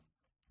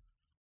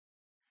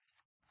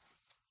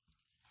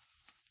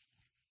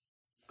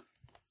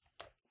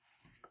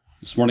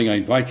This morning I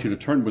invite you to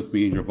turn with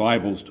me in your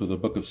Bibles to the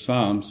book of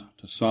Psalms,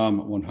 to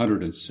Psalm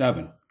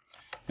 107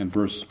 and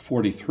verse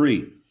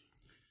 43.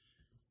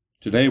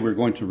 Today we're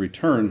going to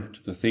return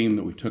to the theme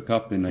that we took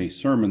up in a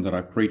sermon that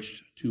I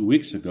preached 2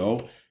 weeks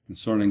ago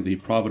concerning the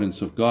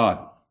providence of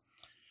God.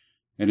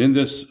 And in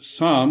this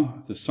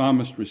psalm, the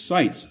psalmist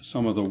recites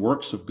some of the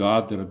works of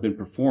God that have been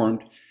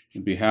performed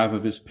in behalf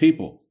of his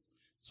people,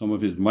 some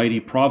of his mighty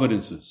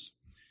providences.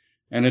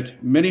 And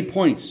at many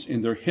points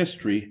in their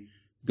history,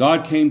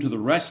 God came to the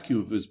rescue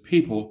of his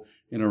people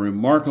in a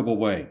remarkable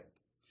way.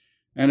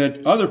 And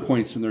at other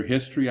points in their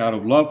history, out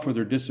of love for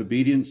their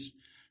disobedience,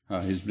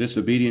 his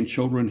disobedient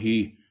children,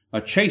 he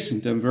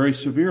chastened them very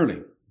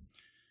severely.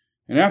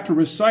 And after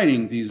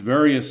reciting these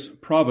various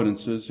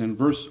providences, in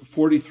verse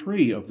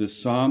 43 of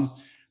this psalm,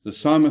 the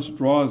psalmist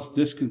draws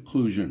this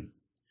conclusion: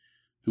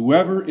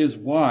 whoever is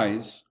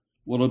wise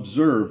will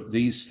observe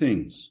these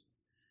things,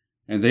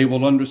 and they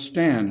will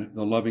understand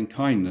the loving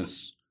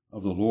kindness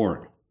of the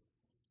Lord.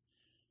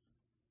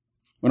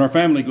 When our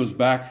family goes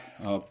back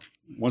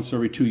once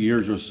every 2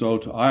 years or so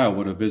to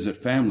Iowa to visit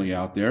family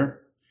out there,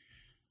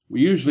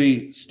 we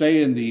usually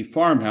stay in the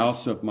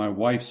farmhouse of my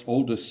wife's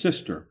oldest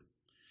sister.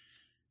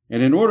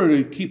 And in order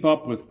to keep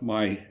up with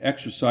my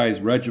exercise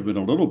regimen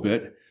a little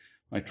bit,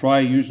 I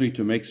try usually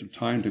to make some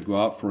time to go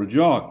out for a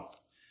jog.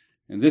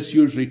 And this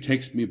usually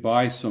takes me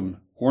by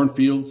some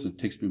cornfields and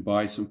takes me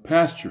by some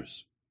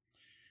pastures.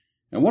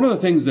 And one of the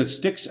things that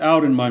sticks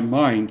out in my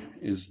mind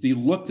is the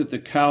look that the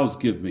cows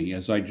give me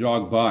as I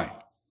jog by.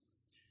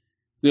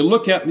 They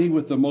look at me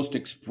with the most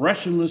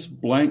expressionless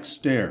blank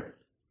stare.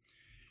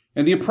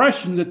 And the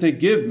impression that they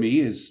give me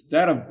is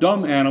that of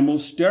dumb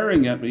animals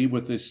staring at me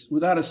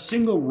without a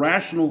single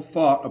rational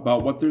thought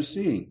about what they're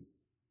seeing.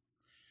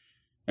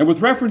 And with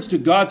reference to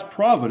God's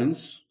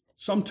providence,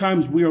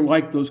 sometimes we are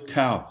like those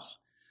cows.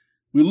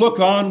 We look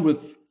on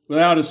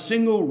without a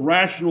single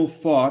rational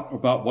thought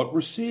about what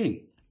we're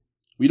seeing.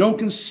 We don't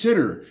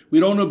consider,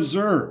 we don't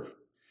observe.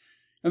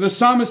 And the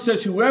psalmist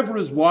says, whoever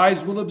is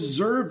wise will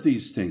observe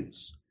these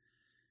things.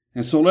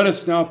 And so let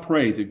us now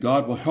pray that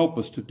God will help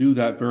us to do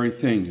that very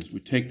thing as we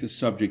take this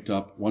subject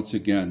up once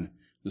again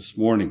this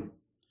morning.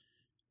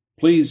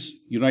 Please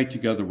unite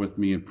together with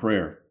me in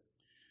prayer.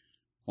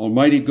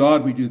 Almighty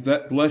God, we do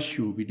bless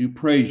you, we do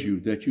praise you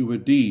that you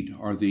indeed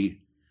are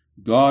the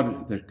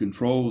God that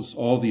controls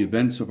all the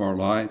events of our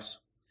lives.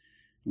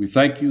 We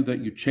thank you that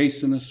you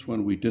chasten us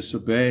when we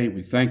disobey.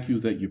 We thank you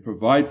that you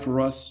provide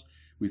for us.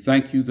 We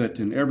thank you that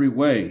in every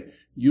way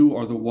you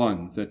are the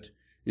one that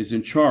is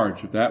in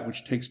charge of that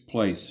which takes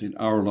place in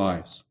our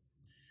lives.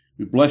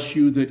 We bless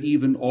you that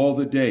even all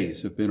the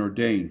days have been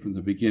ordained from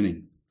the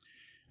beginning.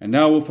 And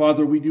now, O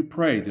Father, we do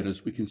pray that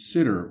as we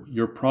consider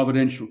your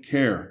providential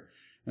care,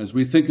 as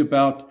we think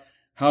about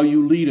how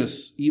you lead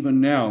us even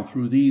now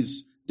through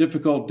these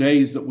difficult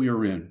days that we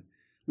are in,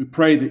 we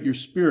pray that your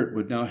Spirit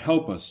would now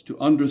help us to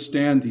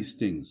understand these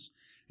things,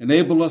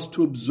 enable us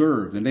to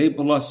observe,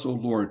 enable us, O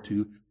Lord,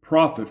 to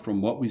profit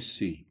from what we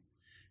see.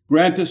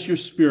 Grant us your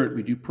Spirit,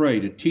 we do pray,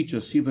 to teach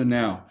us even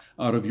now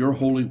out of your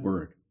holy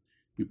word.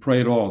 We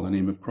pray it all in the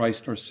name of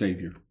Christ our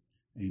Savior.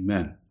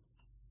 Amen.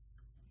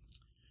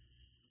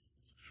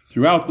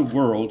 Throughout the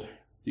world,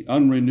 the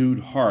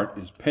unrenewed heart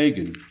is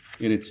pagan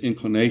in its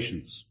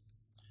inclinations.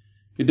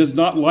 It does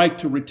not like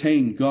to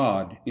retain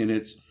God in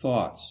its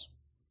thoughts.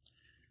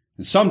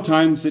 And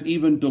sometimes it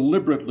even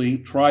deliberately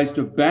tries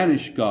to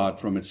banish God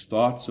from its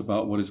thoughts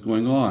about what is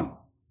going on.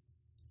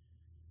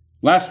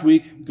 Last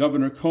week,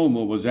 Governor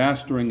Cuomo was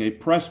asked during a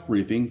press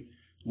briefing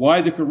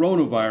why the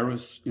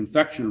coronavirus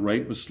infection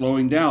rate was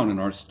slowing down in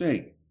our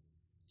state.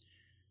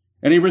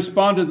 And he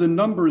responded, the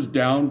number is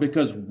down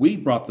because we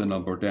brought the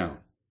number down.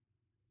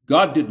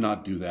 God did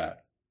not do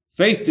that.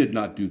 Faith did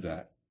not do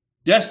that.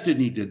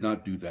 Destiny did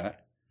not do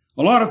that.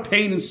 A lot of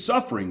pain and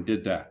suffering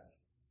did that.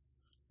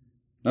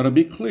 Now, to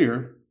be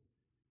clear,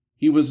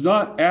 he was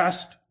not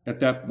asked at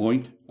that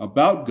point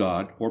about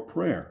God or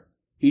prayer.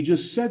 He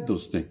just said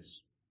those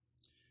things.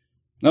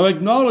 Now,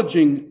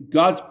 acknowledging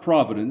God's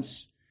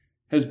providence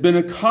has been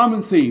a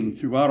common theme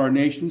throughout our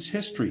nation's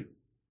history.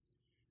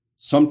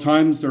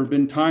 Sometimes there have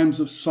been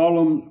times of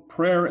solemn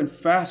prayer and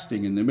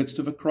fasting in the midst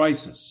of a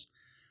crisis.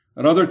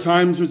 At other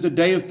times, there's a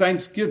day of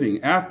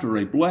thanksgiving after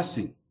a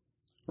blessing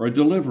or a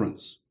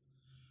deliverance.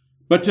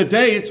 But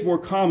today, it's more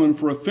common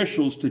for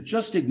officials to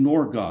just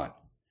ignore God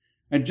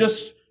and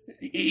just,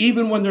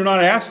 even when they're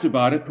not asked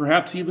about it,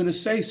 perhaps even to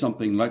say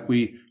something like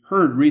we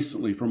heard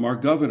recently from our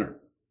governor.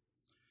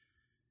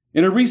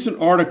 In a recent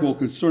article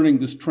concerning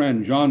this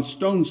trend, John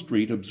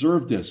Stonestreet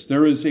observed this: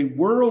 there is a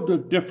world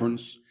of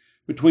difference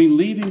between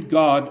leaving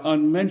God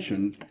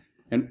unmentioned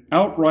and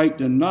outright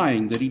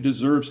denying that he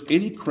deserves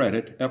any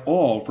credit at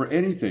all for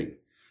anything,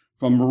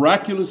 from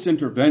miraculous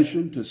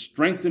intervention to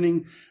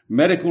strengthening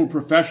medical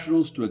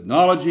professionals to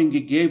acknowledging he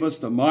gave us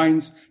the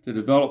minds to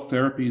develop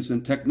therapies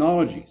and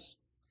technologies.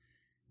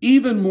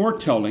 Even more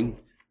telling,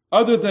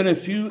 other than a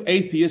few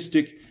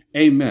atheistic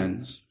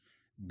amens,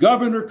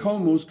 Governor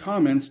Cuomo's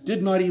comments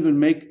did not even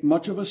make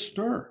much of a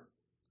stir.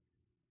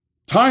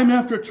 Time,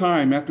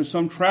 after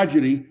some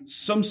tragedy,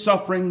 some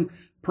suffering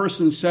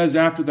person says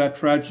after that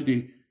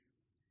tragedy,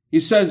 he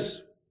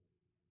says,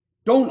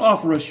 don't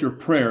offer us your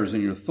prayers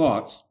and your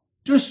thoughts,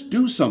 just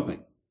do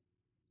something.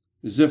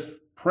 As if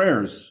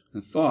prayers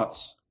and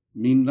thoughts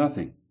mean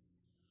nothing.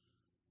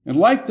 And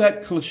like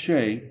that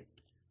cliche,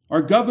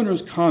 our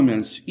governor's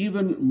comments,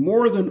 even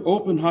more than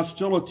open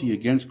hostility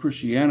against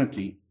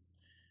Christianity,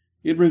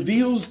 it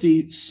reveals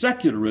the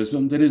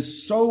secularism that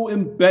is so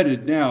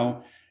embedded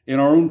now in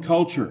our own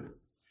culture.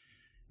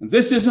 And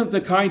this isn't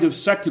the kind of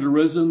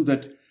secularism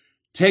that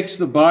takes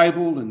the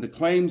Bible and the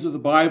claims of the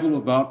Bible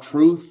about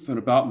truth and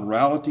about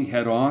morality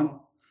head on,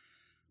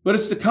 but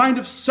it's the kind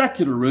of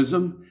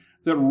secularism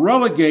that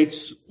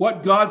relegates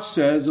what God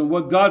says and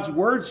what God's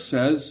Word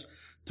says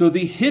to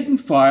the hidden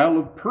file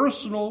of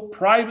personal,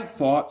 private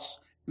thoughts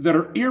that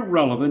are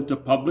irrelevant to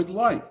public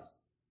life.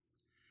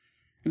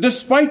 And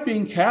despite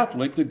being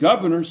Catholic, the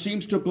governor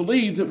seems to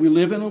believe that we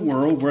live in a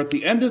world where at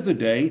the end of the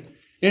day,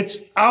 it's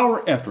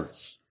our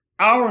efforts,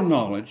 our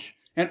knowledge,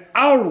 and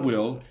our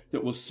will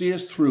that will see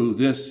us through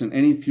this and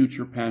any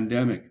future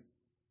pandemic.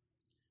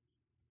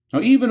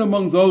 Now, even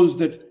among those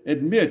that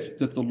admit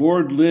that the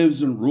Lord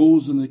lives and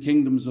rules in the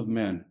kingdoms of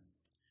men,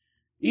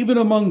 even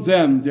among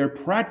them, their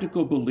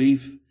practical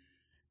belief,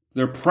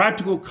 their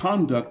practical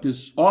conduct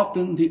is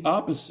often the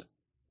opposite.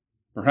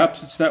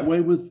 Perhaps it's that way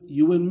with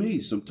you and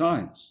me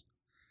sometimes.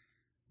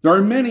 There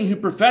are many who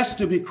profess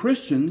to be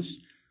Christians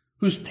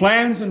whose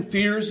plans and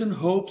fears and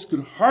hopes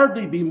could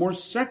hardly be more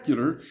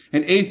secular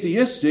and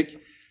atheistic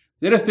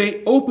than if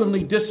they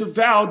openly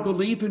disavowed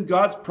belief in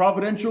God's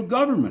providential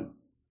government.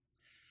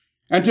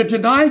 And to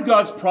deny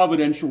God's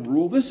providential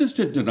rule, this is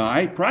to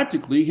deny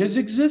practically his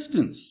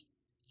existence.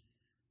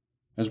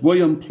 As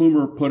William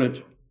Plumer put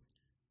it,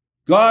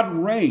 God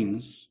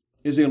reigns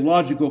is a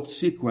logical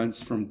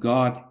sequence from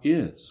God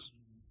is.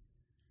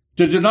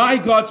 To deny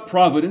God's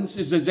providence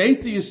is as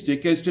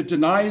atheistic as to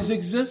deny his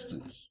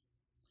existence.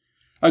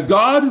 A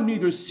God who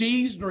neither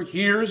sees, nor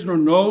hears, nor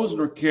knows,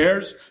 nor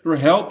cares, nor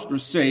helps, nor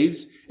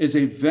saves is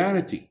a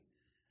vanity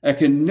and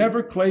can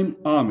never claim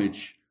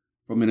homage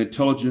from an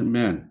intelligent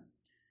man.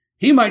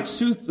 He might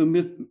soothe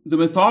the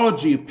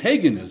mythology of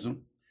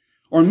paganism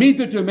or meet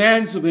the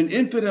demands of an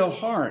infidel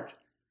heart,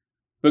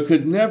 but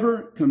could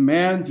never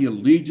command the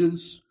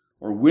allegiance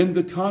or win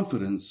the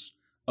confidence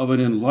of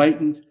an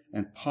enlightened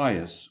and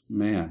pious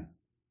man.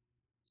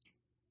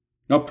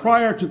 Now,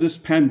 prior to this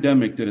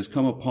pandemic that has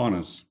come upon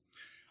us,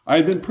 I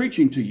have been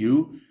preaching to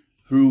you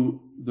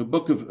through the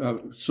book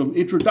of some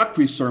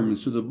introductory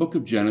sermons to the book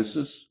of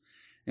Genesis.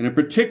 And in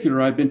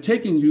particular, I've been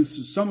taking you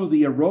through some of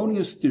the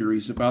erroneous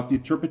theories about the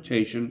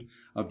interpretation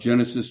of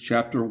Genesis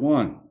chapter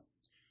 1.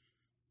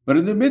 But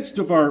in the midst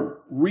of our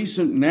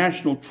recent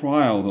national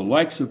trial, the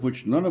likes of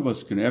which none of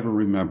us can ever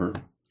remember,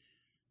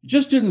 it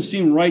just didn't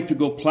seem right to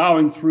go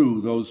plowing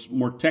through those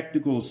more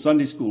technical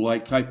Sunday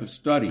school-like type of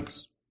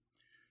studies.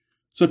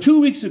 So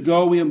 2 weeks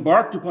ago, we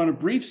embarked upon a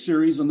brief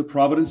series on the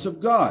providence of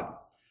God,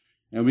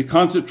 and we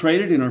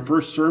concentrated in our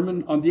first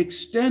sermon on the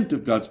extent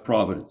of God's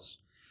providence.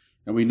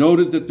 And we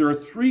noted that there are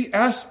three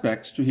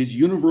aspects to his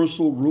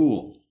universal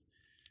rule.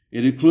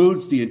 It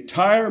includes the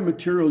entire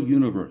material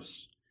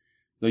universe,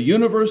 the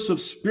universe of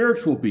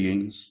spiritual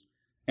beings,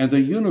 and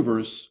the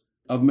universe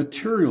of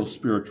material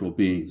spiritual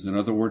beings. In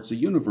other words, the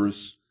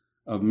universe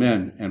of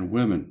men and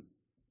women.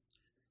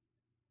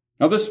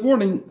 Now this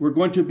morning, we're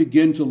going to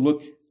begin to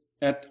look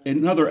at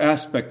another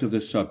aspect of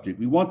this subject.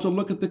 We want to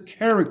look at the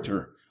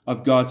character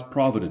of God's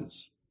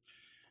providence.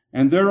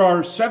 And there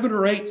are 7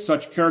 or 8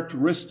 such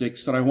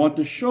characteristics that I want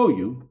to show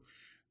you.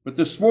 But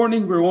this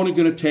morning, we're only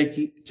going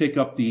to take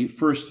up the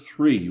first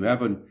 3. You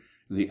have in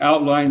the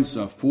outlines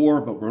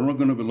 4, but we're only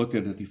going to look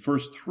at the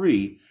first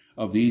 3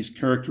 of these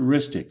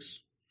characteristics.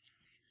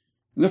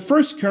 And the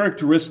first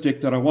characteristic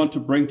that I want to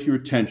bring to your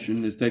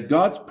attention is that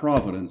God's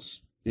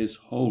providence is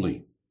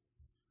holy.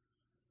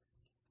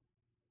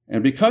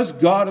 And because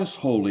God is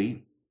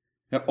holy,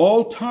 at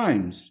all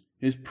times,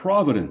 his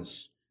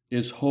providence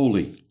is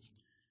holy.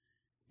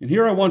 And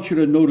here I want you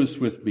to notice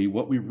with me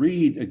what we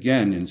read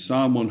again in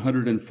Psalm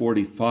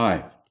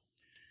 145.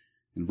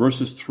 In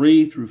verses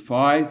 3 through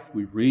 5,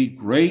 we read,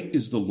 "Great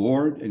is the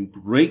Lord and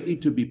greatly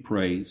to be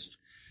praised,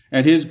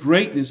 and his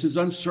greatness is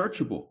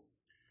unsearchable.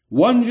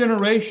 One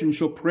generation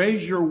shall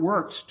praise your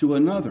works to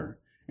another,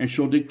 and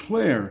shall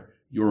declare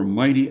your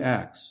mighty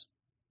acts."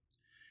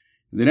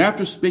 And then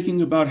after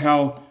speaking about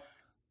how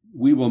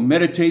we will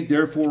meditate,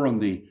 therefore, on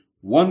the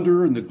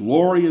wonder and the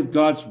glory of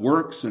God's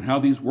works and how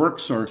these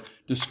works are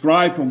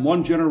described from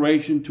one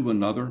generation to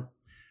another,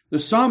 the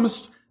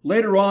psalmist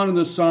later on in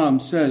the psalm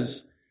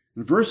says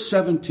in verse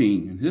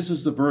 17, and this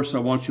is the verse I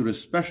want you to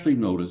especially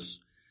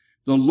notice,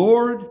 "The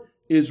Lord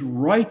is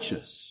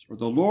righteous," or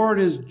 "the Lord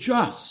is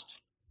just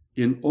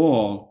in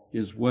all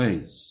his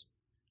ways,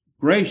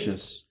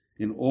 gracious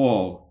in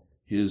all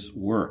his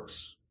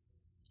works."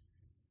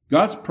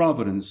 God's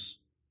providence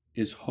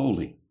is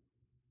holy.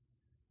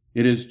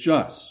 It is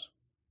just,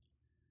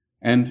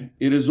 and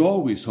it is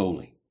always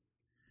holy.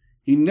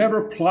 He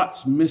never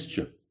plots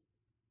mischief.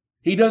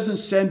 He doesn't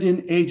send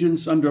in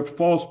agents under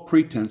false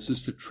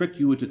pretenses to trick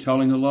you into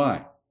telling a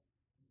lie.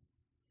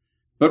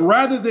 But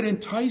rather than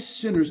entice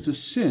sinners to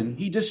sin,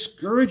 he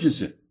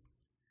discourages it.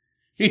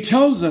 He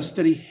tells us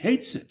that he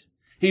hates it.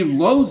 He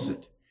loathes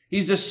it.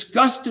 He's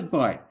disgusted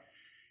by it.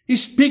 He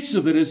speaks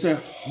of it as a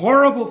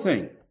horrible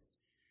thing.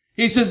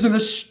 He says an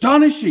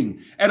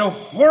astonishing and a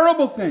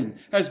horrible thing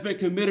has been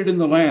committed in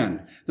the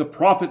land. The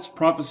prophets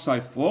prophesy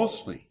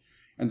falsely,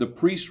 and the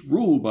priests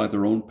rule by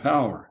their own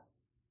power.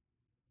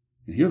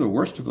 And hear the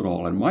worst of it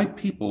all, and my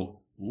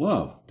people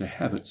love to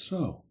have it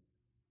so.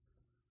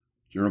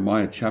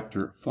 Jeremiah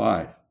chapter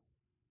 5.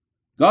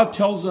 God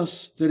tells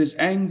us that his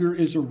anger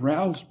is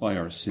aroused by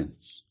our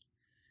sins.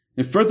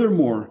 And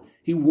furthermore,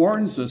 he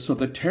warns us of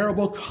the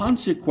terrible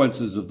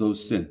consequences of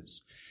those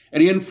sins.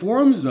 And he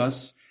informs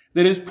us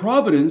that his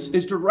providence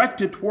is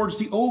directed towards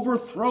the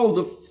overthrow,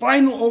 the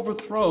final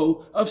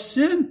overthrow of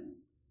sin.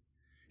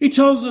 He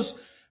tells us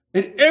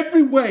in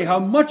every way how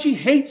much he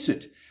hates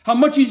it, how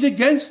much he's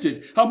against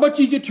it, how much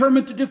he's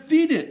determined to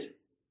defeat it.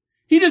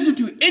 He doesn't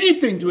do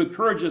anything to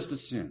encourage us to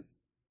sin.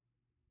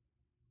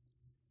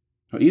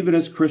 Now, even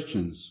as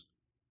Christians,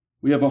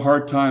 we have a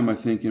hard time, I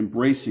think,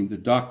 embracing the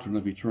doctrine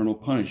of eternal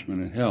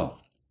punishment and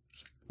hell.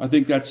 I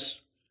think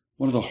that's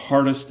one of the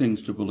hardest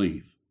things to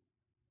believe.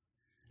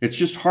 It's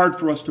just hard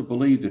for us to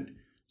believe that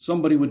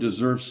somebody would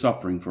deserve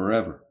suffering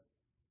forever.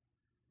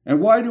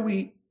 And why do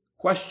we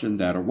question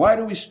that, or why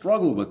do we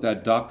struggle with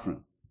that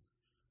doctrine?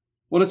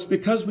 Well, it's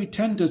because we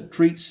tend to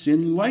treat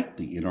sin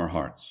lightly in our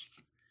hearts.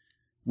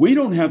 We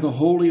don't have the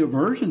holy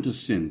aversion to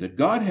sin that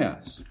God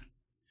has.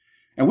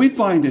 And we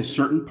find a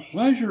certain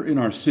pleasure in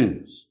our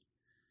sins.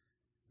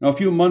 Now, a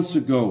few months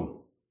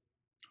ago,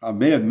 I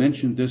may have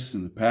mentioned this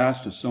in the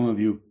past to some of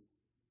you,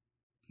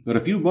 but a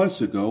few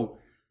months ago,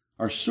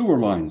 our sewer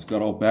lines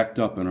got all backed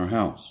up in our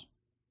house.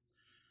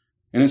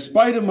 And in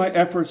spite of my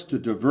efforts to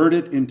divert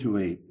it into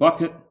a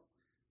bucket,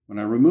 when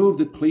I removed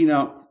the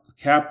clean-out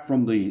cap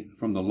from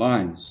the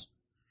lines,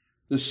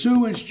 the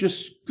sewage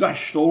just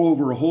gushed all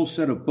over a whole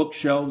set of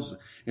bookshelves,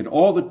 and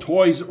all the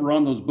toys that were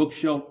on those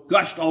bookshelves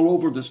gushed all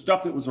over the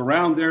stuff that was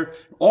around there,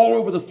 all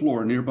over the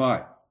floor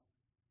nearby.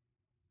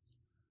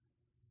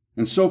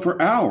 And so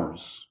for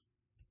hours,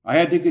 I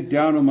had to get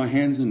down on my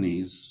hands and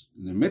knees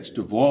in the midst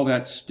of all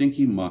that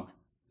stinky muck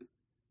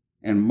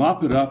and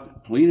mop it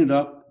up, clean it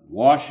up,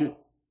 wash it,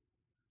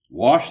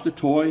 wash the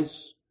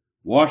toys,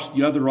 wash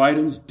the other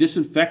items,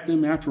 disinfect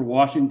them after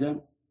washing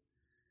them.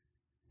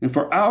 And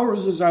for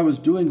hours as I was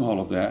doing all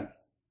of that,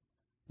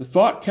 the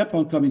thought kept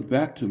on coming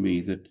back to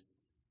me that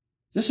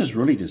this is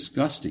really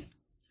disgusting.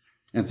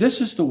 And this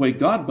is the way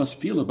God must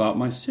feel about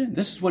my sin.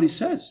 This is what he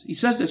says. He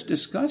says it's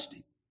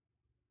disgusting.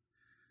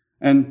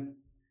 And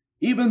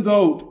even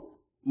though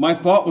my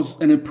thought was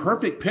an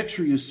imperfect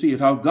picture, you see, of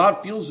how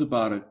God feels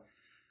about it,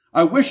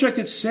 I wish I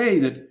could say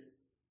that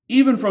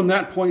even from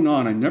that point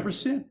on, I never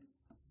sinned.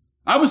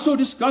 I was so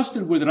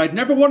disgusted with it, I'd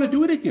never want to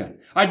do it again.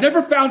 I'd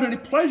never found any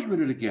pleasure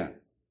in it again.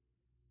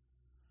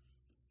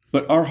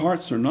 But our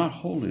hearts are not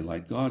holy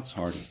like God's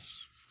heart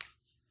is.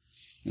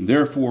 And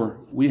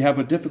therefore, we have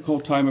a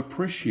difficult time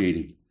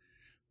appreciating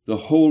the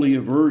holy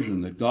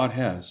aversion that God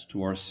has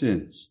to our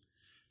sins.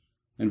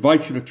 I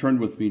invite you to turn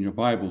with me in your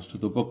Bibles to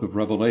the book of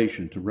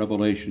Revelation, to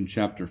Revelation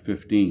chapter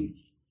 15.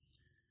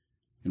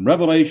 In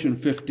Revelation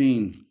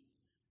 15,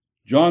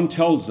 John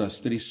tells us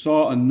that he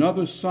saw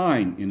another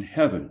sign in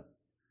heaven,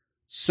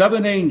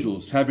 7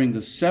 angels having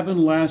the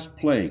 7 last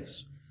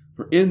plagues,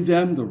 for in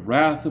them the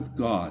wrath of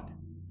God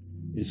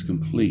is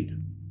complete.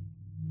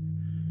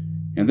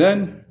 And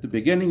then, the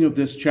beginning of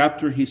this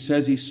chapter, he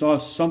says he saw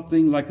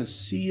something like a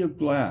sea of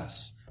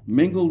glass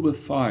mingled with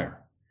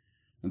fire,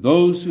 and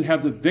those who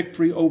have the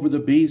victory over the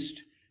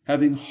beast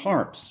having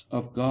harps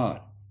of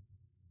God.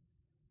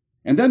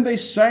 And then they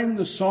sang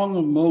the song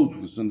of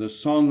Moses and the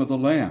song of the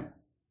Lamb.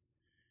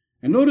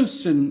 And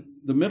notice in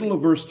the middle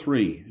of verse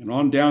 3 and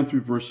on down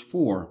through verse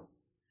 4,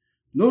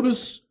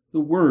 notice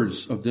the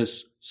words of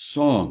this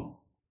song.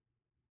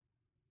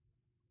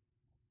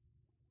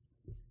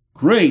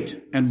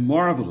 Great and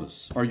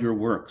marvelous are your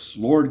works,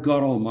 Lord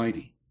God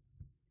Almighty.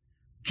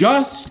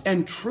 Just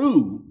and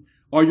true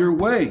are your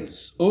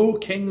ways, O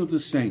King of the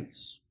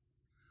saints.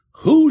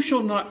 Who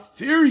shall not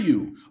fear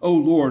you, O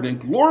Lord, and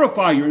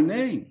glorify your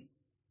name?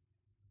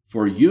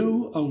 For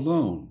you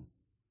alone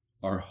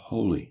are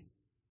holy.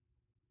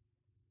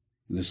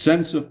 In the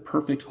sense of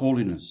perfect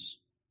holiness,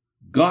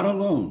 God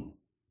alone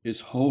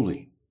is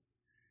holy,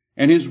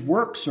 and his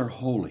works are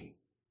holy.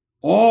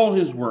 All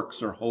his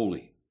works are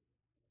holy.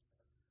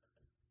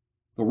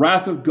 The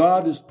wrath of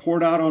God is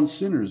poured out on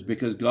sinners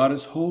because God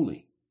is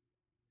holy.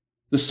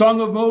 The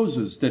song of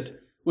Moses that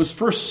was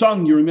first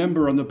sung, you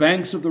remember, on the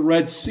banks of the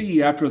Red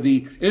Sea after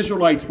the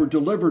Israelites were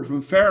delivered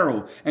from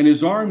Pharaoh and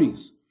his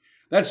armies.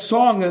 That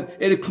song, it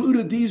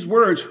included these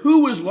words,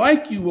 "Who is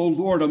like you, O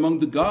Lord, among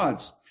the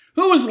gods?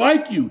 Who is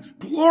like you,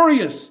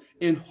 glorious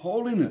in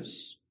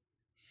holiness,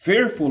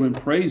 fearful in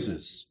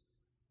praises,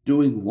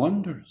 doing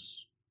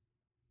wonders?"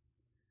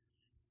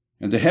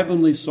 And the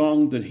heavenly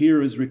song that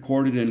here is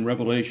recorded in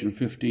Revelation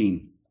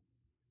 15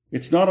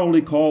 It's not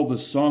only called the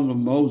Song of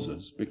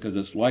Moses because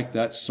it's like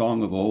that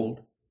song of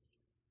old,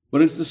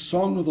 but it's the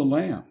Song of the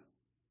Lamb.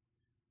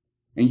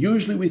 And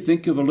usually we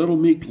think of a little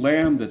meek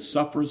lamb that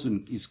suffers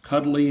and is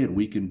cuddly and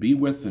we can be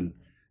with and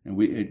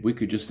we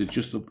could just, it's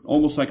just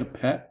almost like a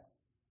pet.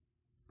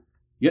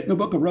 Yet in the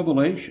book of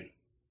Revelation,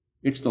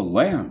 it's the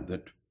Lamb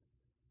that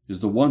is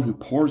the one who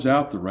pours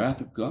out the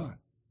wrath of God.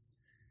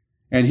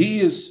 And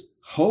he is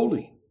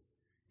holy.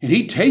 And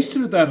he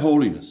tasted of that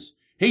holiness.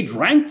 He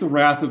drank the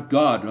wrath of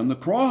God on the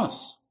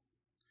cross.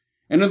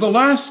 And in the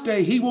last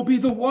day, he will be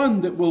the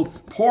one that will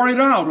pour it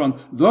out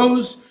on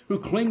those who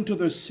cling to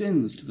their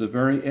sins to the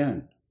very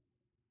end.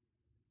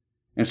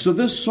 And so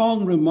this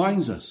song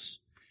reminds us,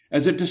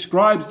 as it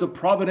describes the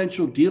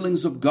providential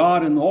dealings of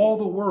God in all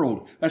the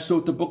world. That's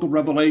what the book of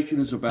Revelation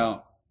is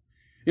about.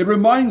 It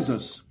reminds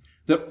us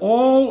that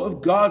all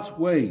of God's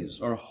ways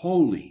are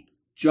holy,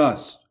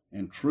 just,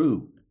 and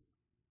true,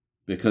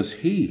 because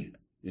he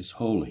is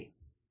holy.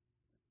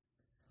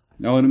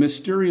 Now, in a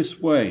mysterious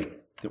way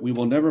that we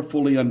will never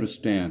fully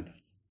understand,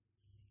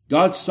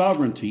 God's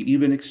sovereignty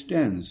even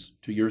extends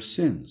to your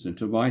sins and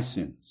to my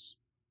sins.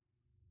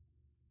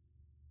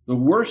 The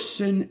worst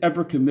sin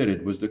ever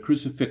committed was the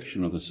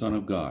crucifixion of the Son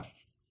of God.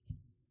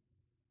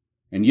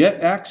 And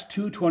yet Acts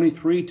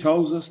 2:23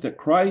 tells us that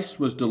Christ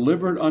was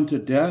delivered unto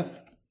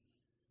death,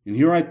 and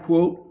here I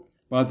quote,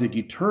 by the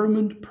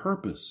determined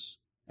purpose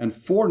and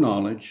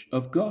foreknowledge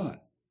of God.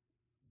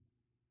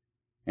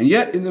 And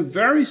yet in the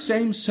very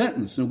same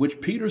sentence in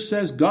which Peter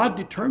says God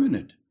determined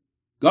it,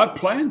 God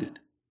planned it,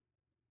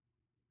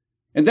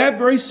 in that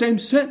very same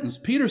sentence,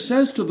 Peter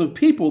says to the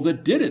people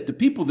that did it, the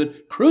people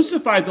that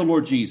crucified the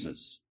Lord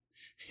Jesus,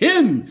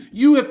 him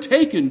you have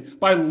taken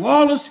by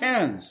lawless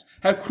hands,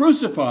 have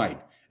crucified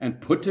and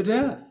put to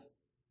death.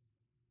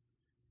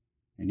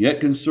 And yet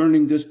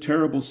concerning this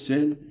terrible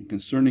sin and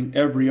concerning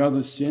every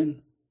other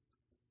sin,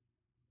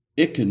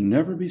 it can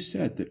never be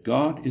said that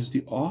God is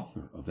the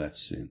author of that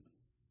sin.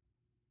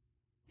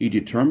 He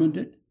determined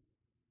it,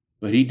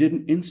 but he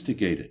didn't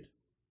instigate it.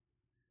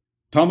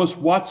 Thomas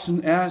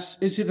Watson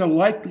asks, is it a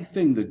likely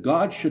thing that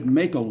God should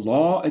make a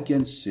law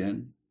against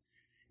sin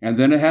and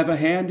then have a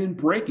hand in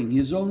breaking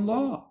his own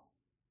law?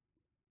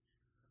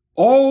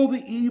 All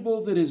the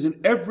evil that is in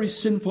every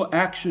sinful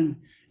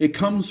action, it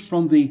comes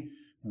from the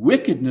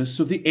wickedness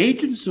of the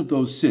agents of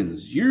those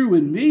sins, you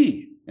and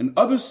me and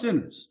other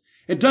sinners.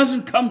 It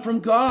doesn't come from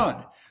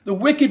God. The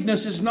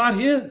wickedness is not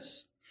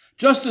his.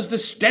 Just as the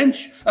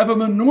stench of a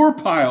manure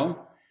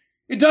pile,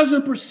 it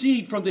doesn't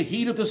proceed from the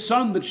heat of the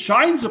sun that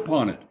shines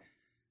upon it.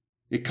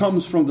 It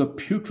comes from the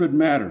putrid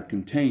matter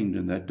contained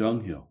in that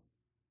dunghill.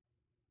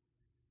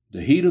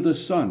 The heat of the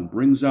sun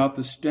brings out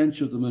the stench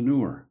of the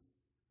manure,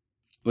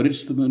 but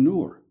it's the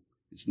manure.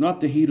 It's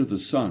not the heat of the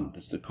sun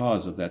that's the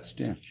cause of that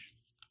stench.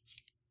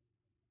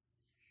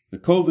 The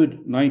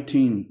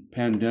COVID-19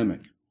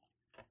 pandemic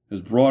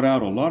has brought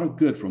out a lot of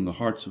good from the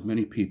hearts of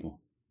many people.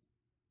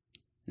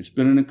 It's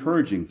been an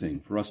encouraging thing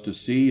for us to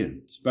see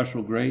in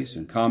special grace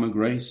and common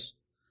grace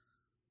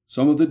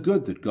some of the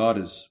good that God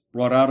has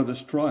brought out of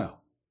this trial.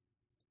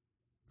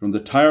 From the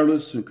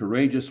tireless and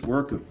courageous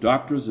work of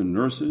doctors and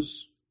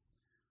nurses,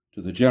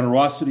 to the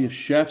generosity of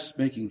chefs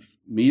making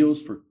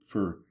meals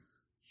for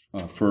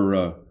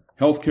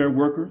healthcare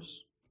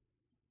workers,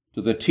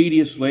 to the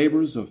tedious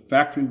labors of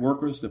factory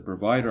workers that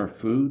provide our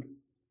food,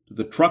 to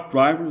the truck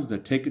drivers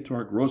that take it to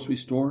our grocery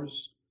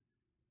stores,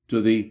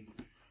 to the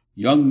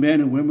young men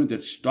and women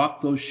that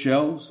stock those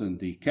shelves and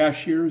the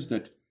cashiers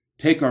that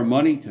take our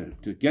money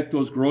to get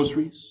those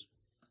groceries,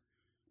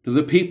 to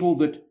the people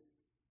that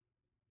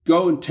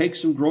go and take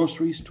some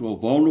groceries to a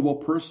vulnerable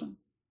person.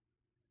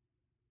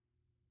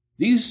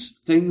 These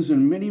things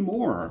and many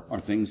more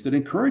are things that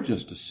encourage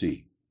us to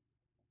see.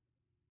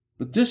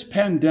 But this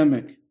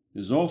pandemic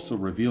has also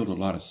revealed a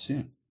lot of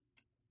sin.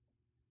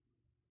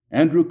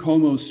 Andrew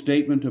Cuomo's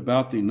statement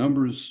about the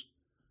numbers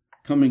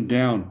coming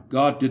down,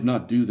 God did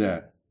not do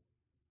that.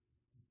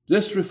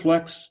 This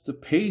reflects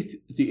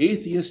the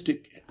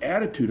atheistic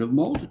attitude of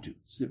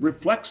multitudes. It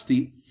reflects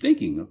the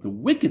thinking of the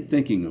wicked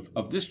thinking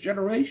of this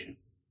generation.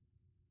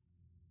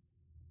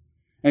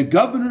 And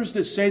governors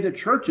that say that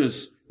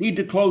churches need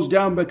to close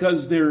down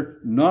because they're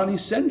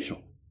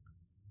non-essential.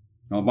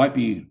 Now, it might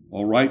be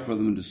all right for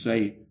them to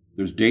say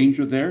there's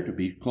danger there to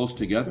be close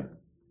together.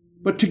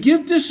 But to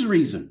give this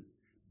reason,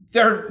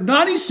 they're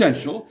not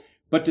essential,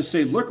 but to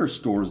say liquor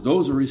stores,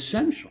 those are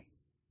essential.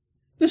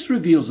 This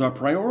reveals our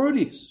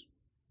priorities.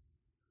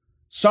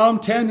 Psalm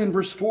 10 and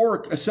verse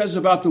 4 says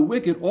about the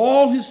wicked,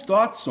 all his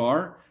thoughts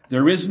are,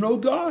 there is no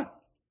God.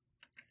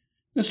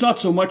 It's not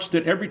so much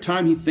that every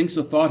time he thinks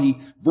a thought,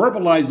 he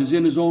verbalizes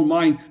in his own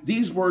mind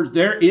these words,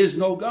 there is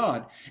no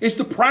God. It's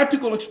the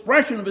practical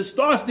expression of his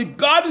thoughts that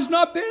God is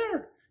not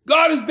there.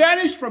 God is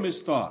banished from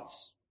his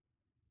thoughts.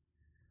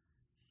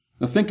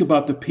 Now think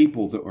about the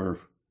people that were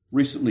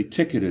recently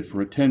ticketed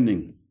for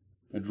attending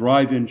a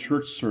drive-in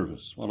church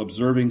service while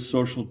observing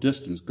social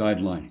distance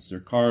guidelines, their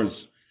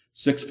cars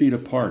 6 feet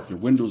apart, their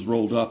windows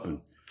rolled up, and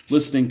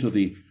listening to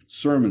the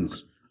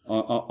sermons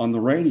on the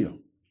radio.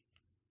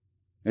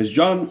 As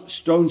John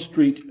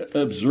Stonestreet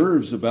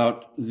observes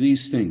about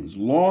these things,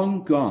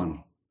 long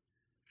gone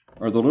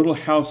are the little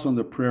house on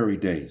the prairie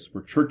days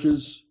where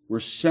churches were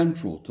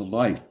central to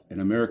life in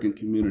American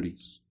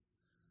communities.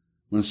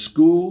 When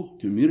school,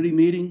 community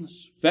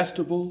meetings,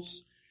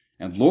 festivals,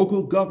 and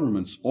local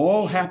governments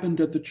all happened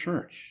at the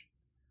church,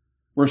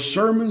 where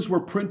sermons were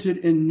printed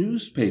in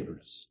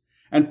newspapers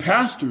and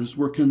pastors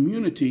were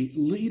community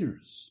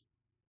leaders.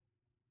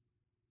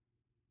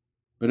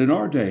 But in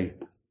our day,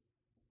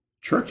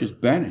 church is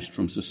banished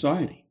from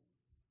society.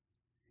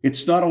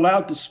 It's not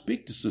allowed to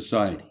speak to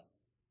society.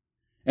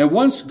 And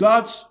once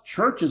God's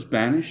church is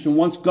banished and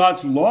once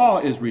God's law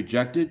is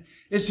rejected,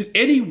 is it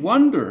any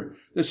wonder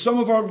that some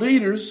of our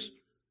leaders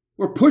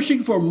were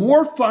pushing for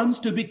more funds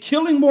to be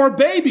killing more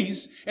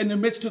babies in the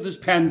midst of this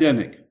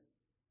pandemic?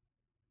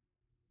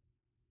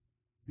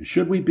 And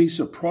should we be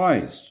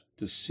surprised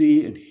to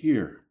see and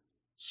hear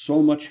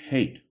so much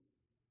hate,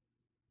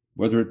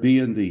 whether it be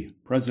in the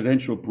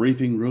presidential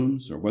briefing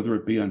rooms or whether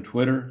it be on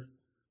Twitter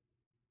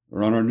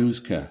or on our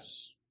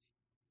newscasts?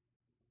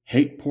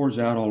 Hate pours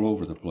out all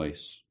over the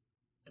place.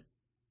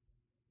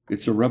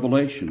 It's a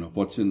revelation of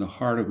what's in the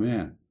heart of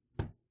man.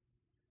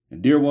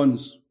 And dear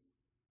ones,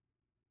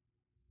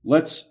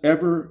 let's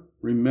ever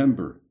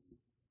remember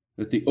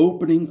that the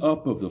opening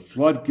up of the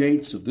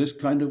floodgates of this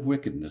kind of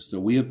wickedness that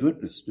we have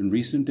witnessed in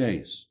recent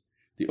days,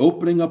 the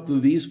opening up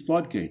of these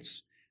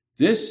floodgates,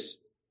 this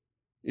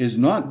is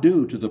not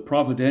due to the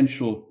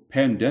providential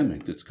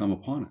pandemic that's come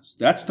upon us.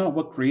 That's not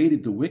what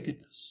created the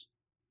wickedness.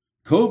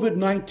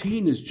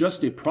 COVID-19 is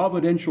just a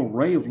providential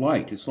ray of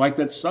light. It's like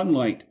that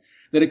sunlight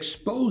that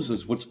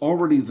exposes what's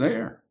already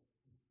there.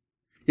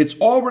 It's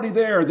already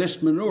there,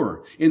 this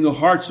manure, in the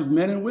hearts of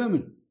men and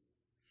women.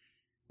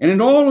 And in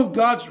all of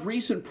God's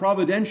recent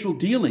providential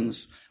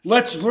dealings,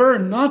 let's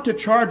learn not to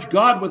charge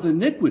God with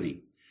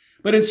iniquity,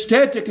 but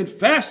instead to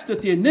confess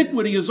that the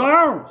iniquity is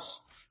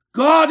ours.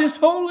 God is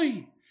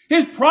holy.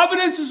 His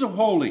providence is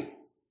holy.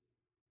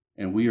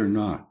 And we are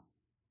not.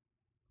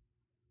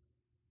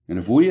 And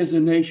if we as a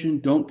nation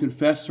don't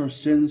confess our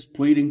sins,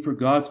 pleading for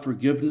God's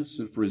forgiveness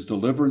and for his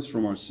deliverance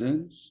from our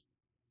sins,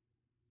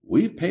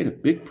 we've paid a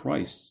big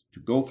price to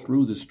go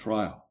through this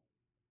trial.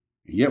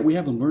 And yet we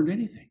haven't learned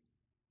anything.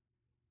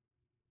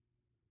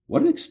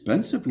 What an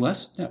expensive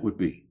lesson that would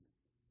be.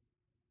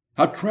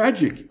 How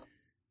tragic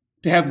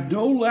to have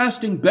no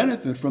lasting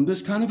benefit from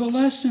this kind of a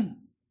lesson.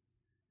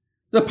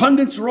 The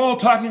pundits are all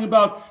talking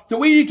about that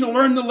we need to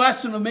learn the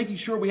lesson of making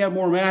sure we have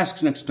more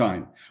masks next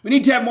time. We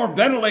need to have more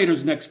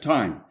ventilators next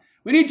time.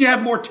 We need to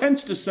have more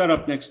tents to set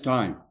up next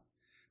time.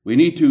 We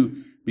need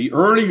to be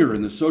earlier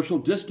in the social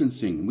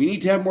distancing. We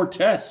need to have more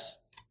tests.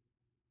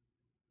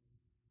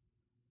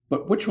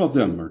 But which of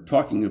them are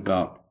talking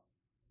about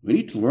we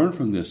need to learn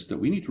from this that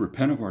we need to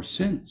repent of our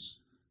sins,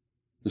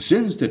 the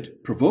sins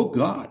that provoke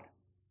God?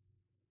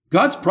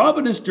 God's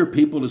providence, dear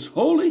people, is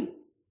holy,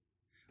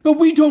 but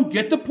we don't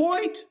get the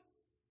point.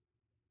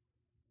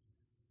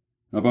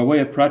 Now, by way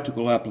of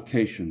practical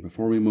application,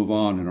 before we move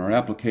on, and our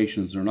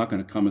applications are not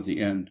going to come at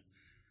the end,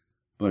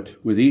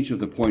 but with each of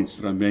the points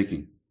that I'm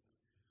making,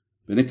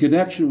 but in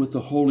connection with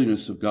the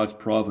holiness of God's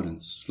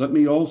providence, let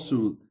me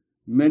also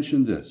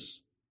mention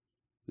this,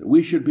 that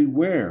we should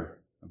beware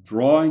of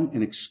drawing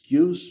an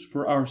excuse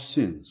for our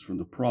sins from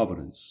the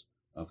providence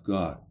of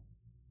God.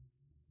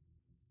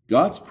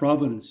 God's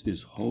providence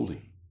is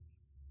holy.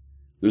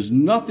 There's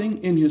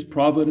nothing in his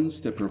providence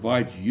that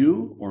provides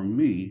you or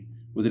me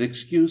with an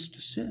excuse to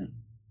sin.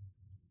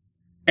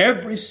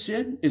 Every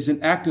sin is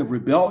an act of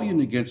rebellion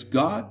against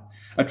God,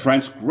 a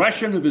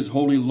transgression of his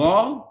holy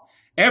law.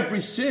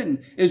 Every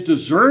sin is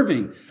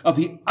deserving of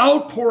the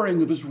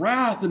outpouring of his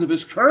wrath and of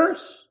his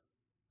curse.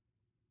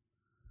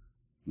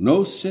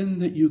 No sin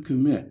that you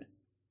commit,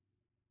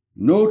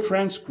 no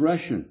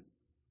transgression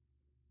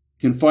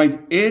can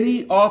find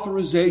any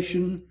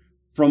authorization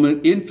from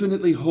an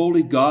infinitely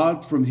holy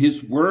God, from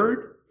his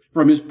word,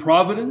 from his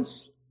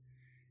providence.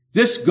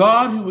 This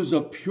God who is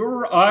of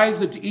purer eyes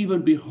than to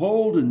even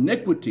behold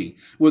iniquity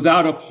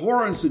without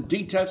abhorrence and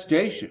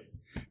detestation.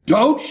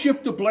 Don't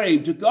shift the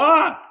blame to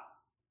God.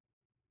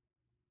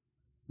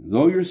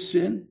 Though your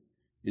sin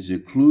is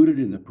included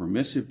in the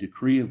permissive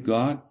decree of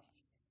God,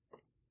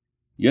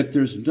 yet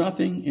there's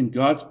nothing in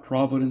God's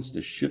providence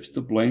that shifts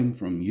the blame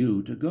from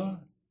you to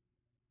God.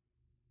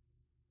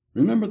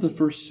 Remember the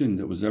first sin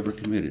that was ever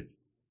committed.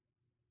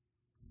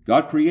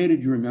 God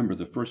created, you remember,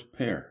 the first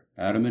pair,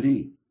 Adam and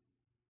Eve.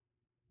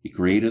 He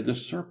created the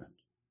serpent,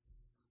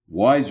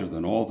 wiser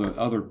than all the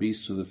other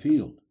beasts of the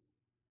field.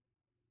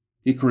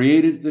 He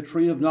created the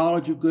tree of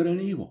knowledge of good and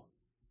evil.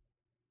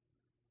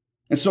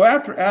 And so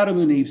after Adam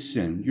and Eve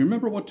sinned, you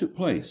remember what took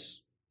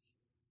place?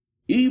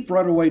 Eve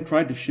right away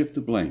tried to shift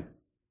the blame.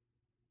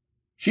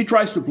 She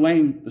tries to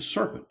blame the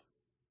serpent.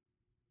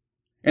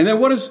 And then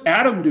what does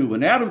Adam do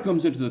when Adam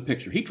comes into the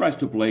picture? He tries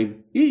to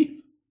blame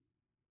Eve.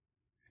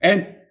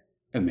 And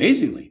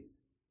amazingly,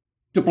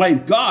 to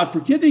blame God for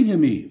giving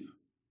him Eve.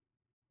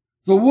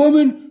 The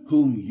woman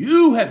whom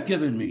you have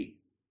given me,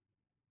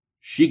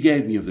 she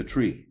gave me of the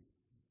tree,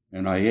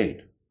 and I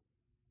ate.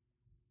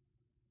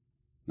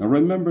 Now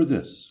remember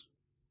this.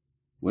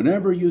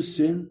 Whenever you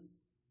sin,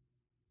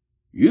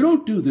 you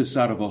don't do this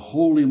out of a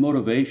holy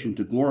motivation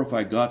to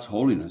glorify God's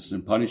holiness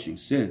and punishing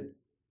sin.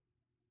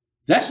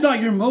 That's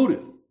not your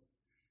motive.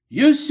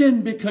 You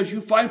sin because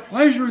you find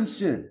pleasure in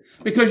sin,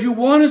 because you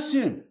want to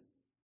sin.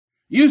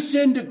 You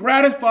sin to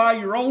gratify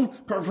your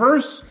own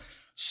perverse,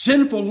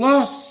 sinful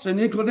lusts and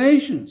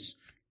inclinations.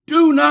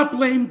 Do not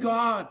blame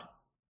God.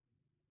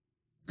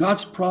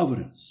 God's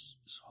providence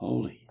is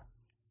holy.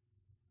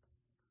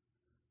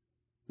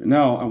 And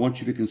now I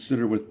want you to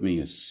consider with me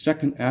a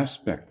second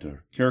aspect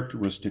or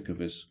characteristic of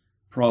his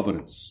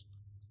providence.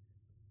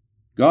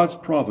 God's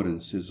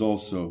providence is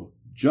also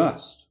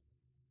just.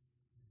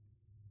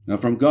 Now,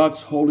 from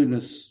God's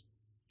holiness,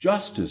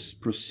 justice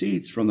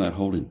proceeds from that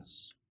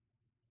holiness.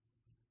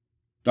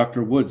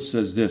 Dr. Wood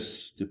says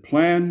this: the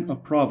plan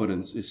of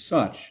providence is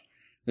such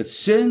that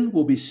sin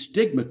will be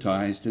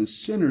stigmatized and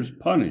sinners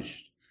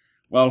punished,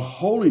 while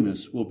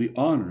holiness will be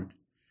honored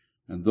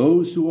and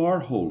those who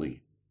are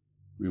holy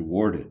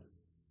rewarded.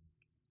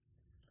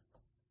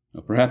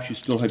 Now, perhaps you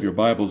still have your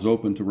Bibles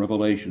open to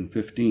Revelation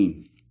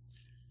 15.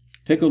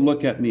 Take a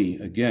look at me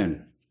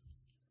again,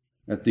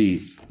 at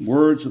the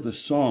words of the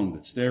song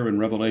that's there in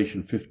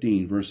Revelation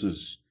 15,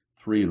 verses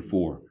 3 and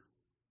 4.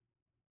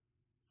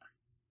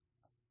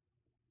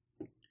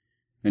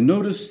 And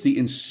notice the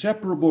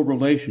inseparable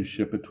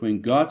relationship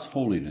between God's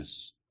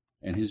holiness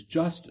and his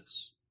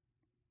justice.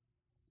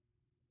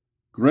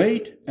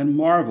 Great and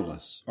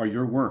marvelous are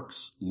your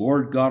works,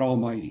 Lord God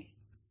Almighty.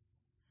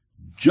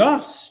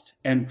 Just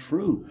and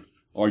true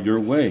are your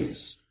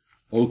ways,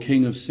 O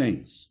King of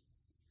saints.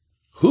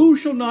 Who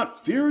shall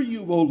not fear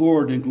you, O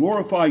Lord, and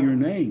glorify your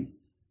name?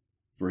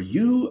 For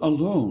you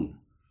alone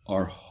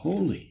are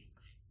holy.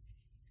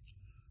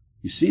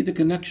 You see the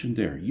connection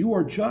there. You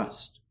are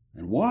just.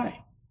 And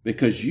why?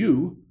 Because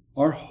you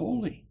are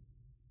holy.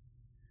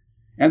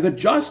 And the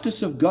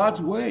justice of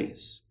God's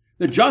ways,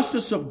 the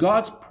justice of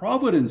God's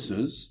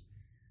providences,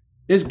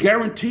 is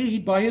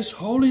guaranteed by his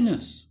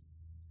holiness.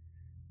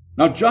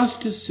 Now,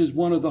 justice is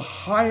one of the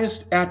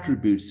highest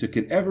attributes that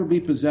can ever be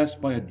possessed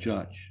by a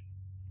judge.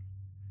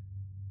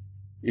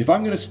 If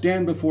I'm going to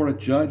stand before a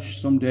judge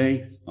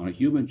someday, on a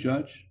human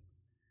judge,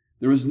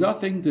 there is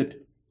nothing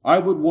that I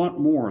would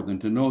want more than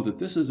to know that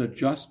this is a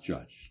just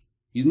judge.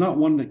 He's not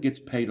one that gets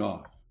paid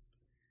off.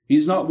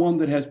 He's not one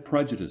that has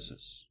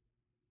prejudices.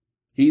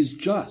 He's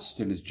just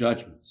in his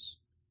judgments.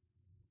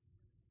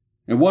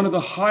 And one of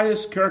the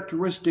highest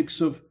characteristics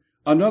of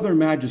another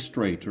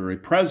magistrate or a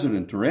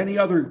president or any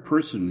other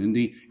person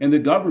in the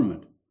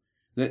government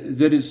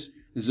that is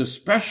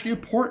especially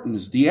important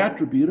is the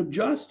attribute of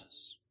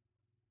justice.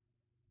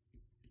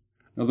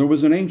 Now, there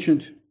was an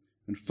ancient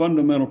and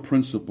fundamental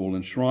principle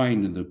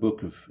enshrined in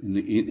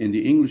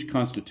the English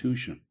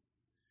Constitution.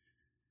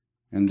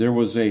 And there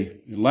was a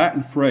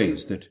Latin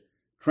phrase that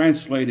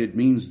translated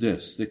means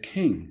this: the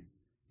king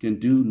can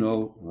do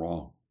no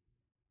wrong.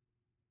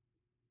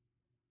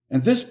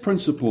 And this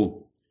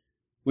principle,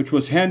 which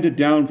was handed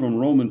down from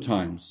Roman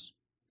times,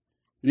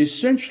 it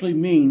essentially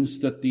means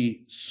that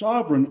the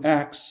sovereign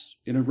acts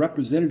in a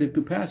representative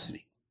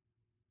capacity.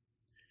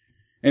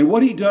 And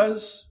what he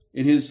does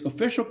in his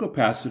official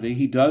capacity,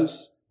 he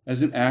does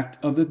as an act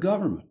of the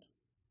government.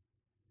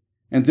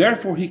 And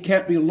therefore, he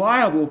can't be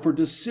liable for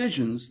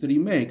decisions that he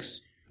makes.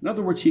 In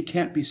other words, he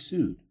can't be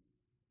sued.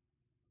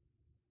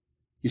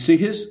 You see,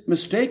 his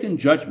mistaken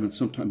judgment,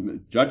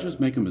 sometimes judges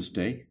make a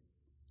mistake.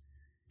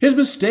 His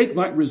mistake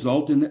might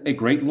result in a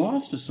great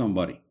loss to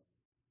somebody.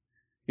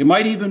 It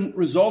might even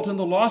result in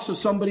the loss of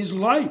somebody's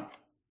life.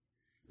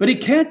 But he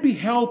can't be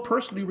held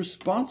personally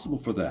responsible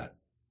for that.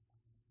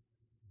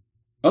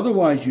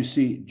 Otherwise, you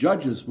see,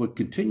 judges would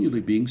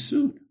continually being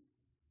sued.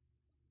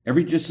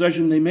 Every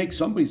decision they make,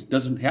 somebody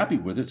doesn't happy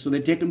with it, so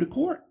they take them to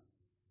court.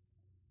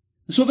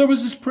 And so there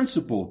was this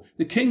principle: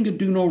 the king can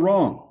do no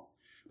wrong.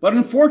 But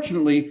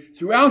unfortunately,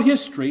 throughout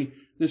history,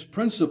 this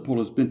principle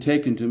has been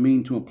taken to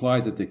mean to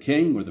imply that the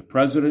king or the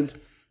president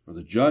or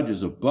the judge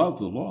is above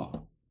the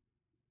law.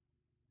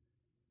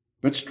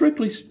 But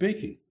strictly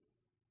speaking,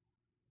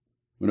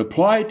 when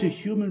applied to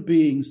human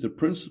beings, the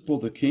principle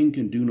the king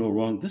can do no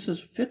wrong, this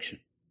is fiction.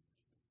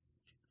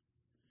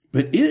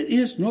 But it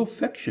is no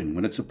fiction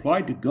when it's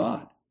applied to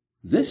God.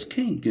 This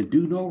king can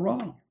do no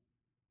wrong.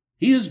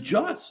 He is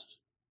just.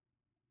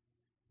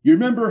 You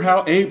remember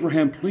how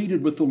Abraham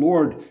pleaded with the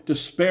Lord to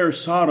spare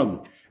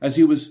Sodom, as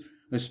he was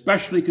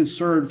especially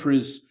concerned for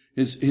his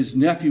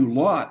nephew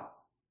Lot.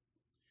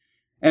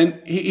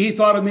 And he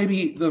thought of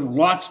maybe the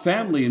Lot's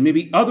family and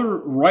maybe other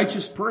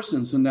righteous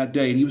persons in that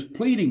day. And he was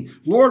pleading,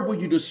 Lord,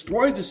 would you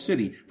destroy the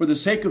city for the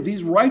sake of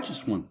these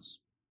righteous ones?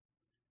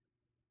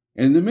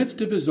 And in the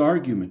midst of his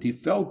argument, he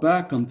fell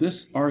back on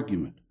this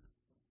argument: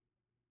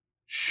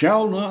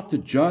 shall not the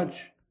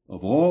judge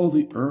of all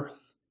the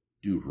earth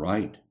do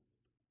right?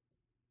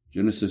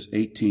 Genesis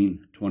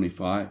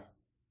 18:25.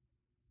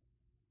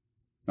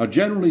 Now,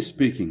 generally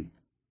speaking,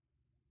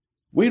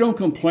 we don't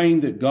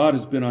complain that God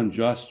has been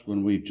unjust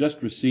when we've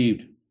just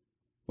received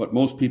what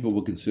most people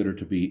will consider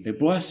to be a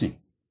blessing.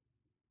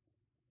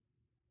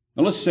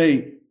 Now, let's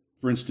say,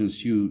 for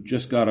instance, you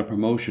just got a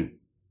promotion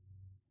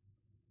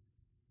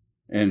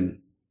and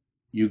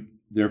you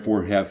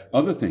therefore have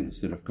other things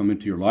that have come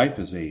into your life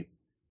as a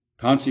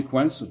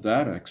consequence of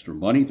that, extra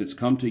money that's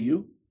come to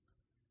you,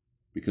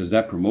 because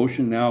that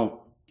promotion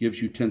now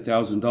gives you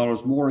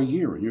 $10,000 more a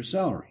year in your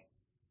salary.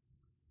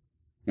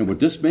 And would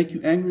this make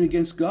you angry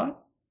against God?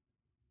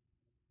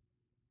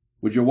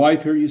 Would your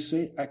wife hear you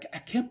say, I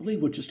can't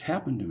believe what just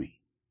happened to me.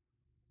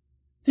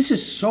 This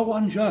is so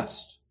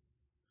unjust.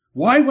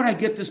 Why would I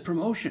get this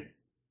promotion?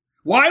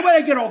 Why would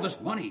I get all this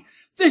money?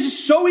 This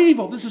is so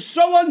evil. This is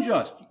so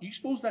unjust. Do you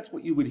suppose that's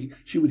what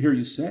she would hear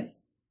you say?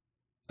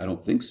 I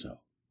don't think so.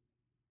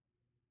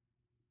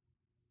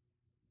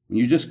 When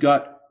you just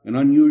got an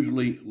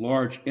unusually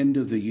large end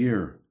of the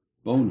year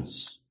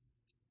bonus,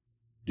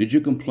 did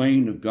you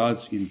complain of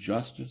God's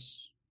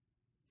injustice?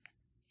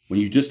 When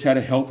you just had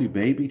a healthy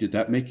baby, did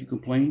that make you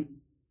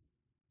complain?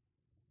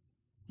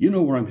 You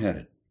know where I'm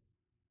headed.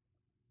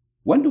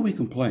 When do we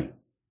complain?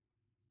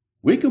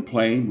 We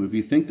complain when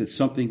we think that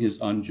something is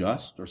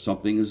unjust or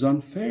something is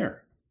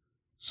unfair.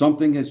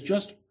 Something has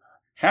just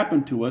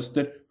happened to us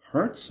that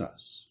hurts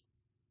us.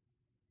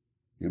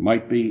 It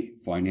might be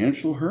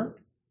financial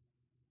hurt.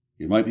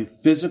 It might be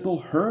physical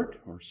hurt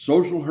or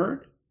social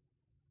hurt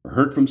or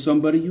hurt from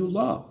somebody you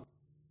love.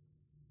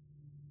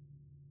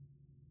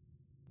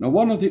 Now,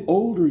 one of the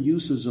older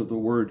uses of the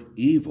word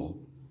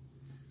evil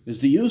is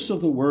the use of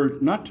the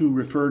word not to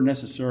refer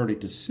necessarily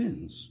to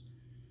sins,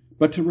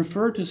 but to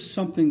refer to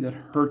something that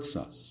hurts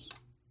us.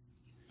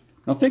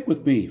 Now, think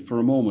with me for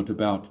a moment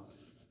about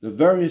the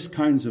various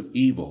kinds of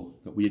evil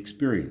that we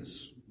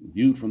experience,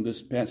 viewed from this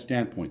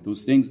standpoint,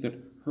 those things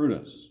that hurt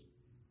us.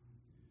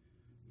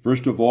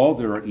 First of all,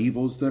 there are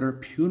evils that are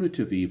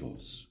punitive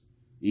evils,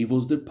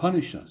 evils that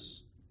punish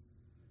us.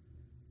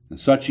 And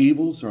such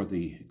evils are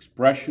the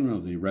expression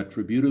of the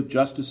retributive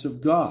justice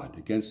of God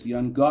against the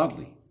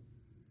ungodly.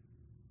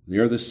 They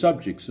are the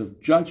subjects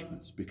of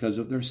judgments because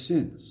of their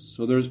sins.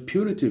 So there's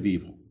punitive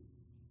evil.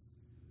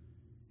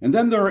 And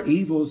then there are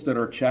evils that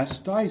are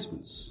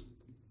chastisements.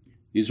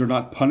 These are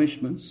not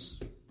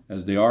punishments,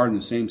 as they are in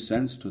the same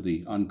sense to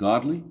the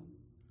ungodly,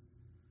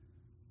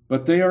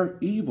 but they are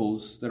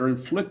evils that are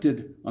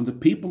inflicted on the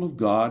people of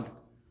God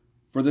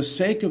for the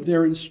sake of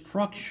their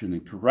instruction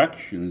and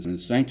correction and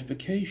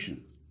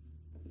sanctification.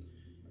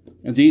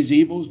 And these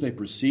evils, they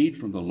proceed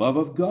from the love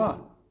of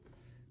God.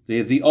 They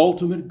have the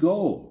ultimate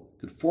goal,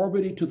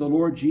 conformity to the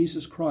Lord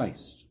Jesus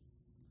Christ.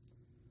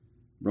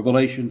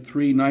 Revelation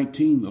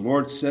 3:19, the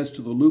Lord says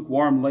to the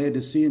lukewarm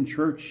Laodicean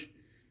church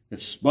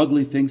that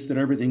smugly thinks that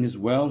everything is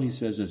well, he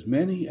says, as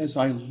many as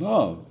I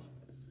love,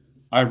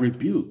 I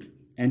rebuke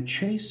and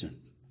chasten.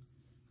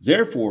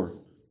 Therefore,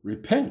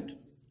 repent.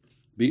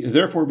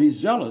 Therefore, be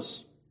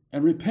zealous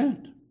and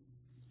repent.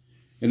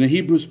 And in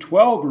Hebrews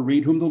 12, we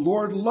read, whom the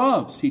Lord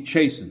loves, he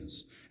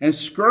chastens, and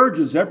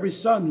scourges every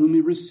son whom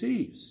he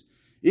receives.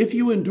 If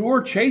you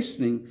endure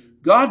chastening,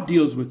 God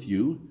deals with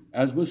you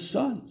as with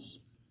sons.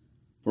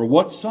 For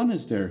what son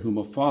is there whom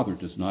a father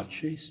does not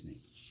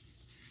chasten?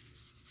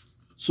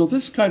 So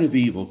this kind of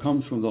evil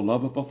comes from the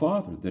love of a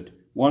father that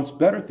wants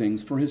better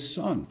things for his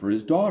son, for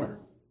his daughter.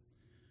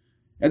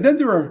 And then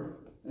there are,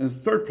 in the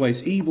third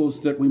place,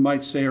 evils that we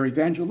might say are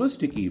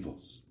evangelistic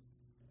evils.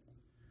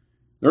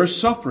 There are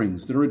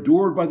sufferings that are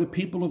endured by the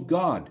people of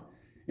God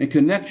in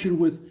connection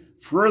with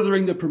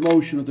furthering the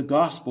promotion of the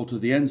gospel to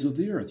the ends of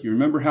the earth. You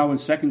remember how in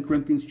 2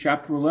 Corinthians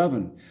chapter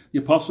 11, the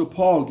Apostle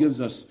Paul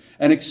gives us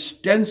an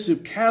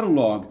extensive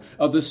catalog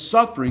of the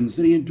sufferings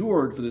that he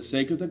endured for the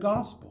sake of the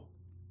gospel.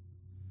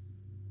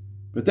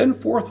 But then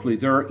fourthly,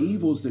 there are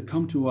evils that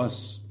come to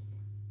us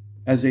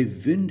as a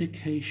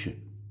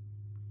vindication.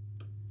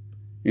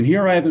 And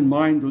here I have in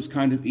mind those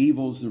kind of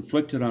evils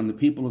inflicted on the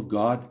people of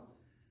God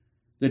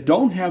that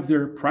don't have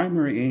their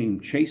primary aim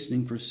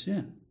chastening for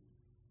sin.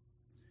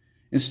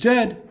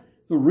 Instead,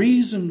 the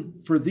reason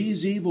for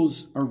these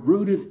evils are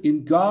rooted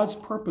in God's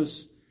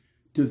purpose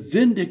to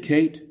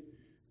vindicate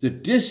the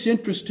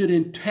disinterested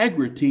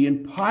integrity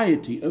and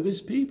piety of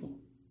his people.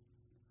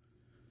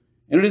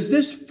 And it is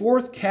this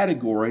fourth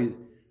category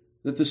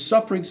that the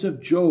sufferings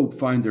of Job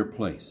find their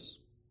place.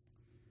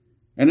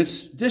 And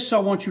it's this I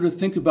want you to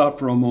think about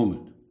for a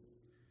moment.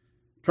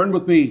 Turn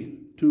with me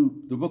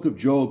to the book of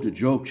Job, to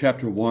Job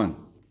chapter 1.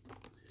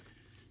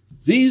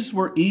 These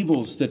were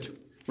evils that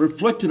were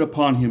inflicted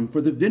upon him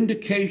for the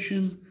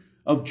vindication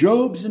of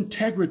Job's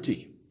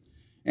integrity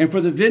and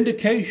for the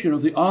vindication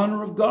of the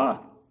honor of God.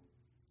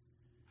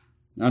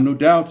 Now, no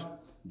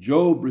doubt,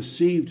 Job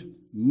received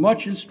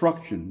much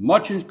instruction,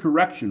 much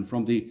correction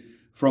from the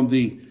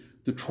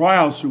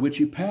trials through which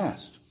he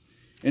passed.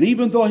 And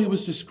even though he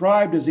was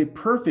described as a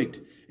perfect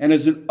and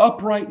as an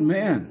upright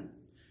man,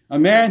 a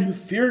man who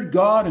feared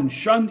God and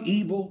shunned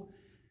evil,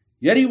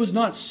 yet he was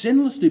not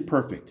sinlessly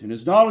perfect, and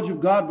his knowledge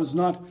of God was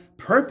not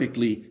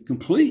perfectly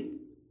complete.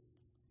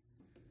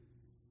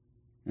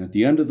 And at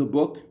the end of the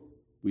book,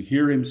 we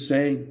hear him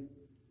saying,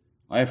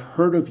 I have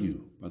heard of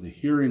you by the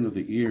hearing of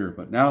the ear,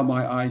 but now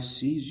my eye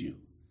sees you.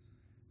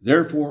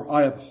 Therefore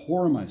I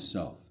abhor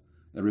myself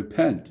and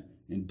repent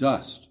in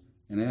dust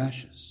and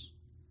ashes.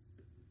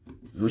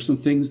 There were some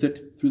things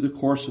that through the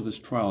course of this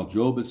trial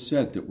Job had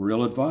said that were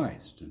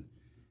ill-advised. And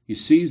he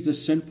sees the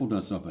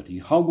sinfulness of it. He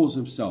humbles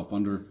himself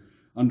under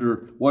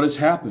what has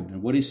happened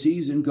and what he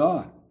sees in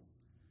God.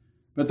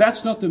 But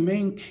that's not the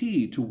main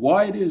key to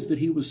why it is that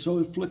he was so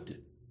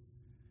afflicted.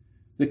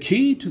 The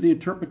key to the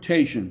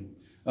interpretation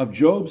of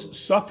Job's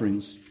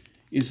sufferings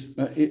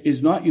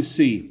is not, you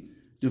see,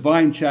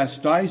 divine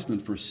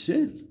chastisement for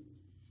sin.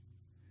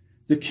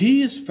 The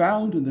key is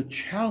found in the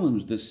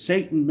challenge that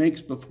Satan makes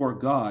before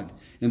God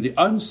in the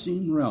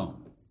unseen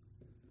realm.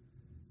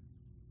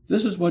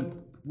 This is what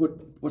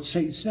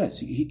Satan says.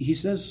 He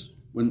says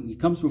when he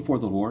comes before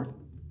the Lord,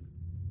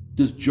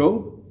 does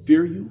Job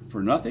fear you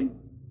for nothing?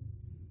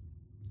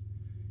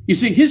 You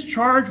see, his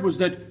charge was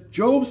that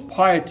Job's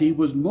piety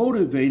was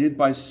motivated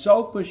by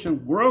selfish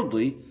and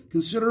worldly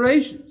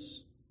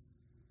considerations.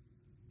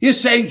 He is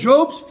saying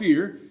Job's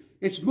fear,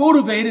 it's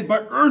motivated by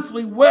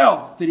earthly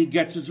wealth that he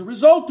gets as a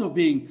result of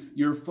being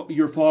your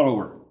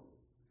follower.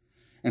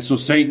 And so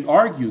Satan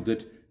argued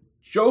that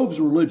Job's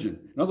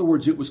religion, in other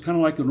words, it was kind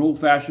of like an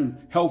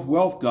old-fashioned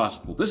health-wealth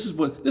gospel. This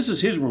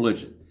is his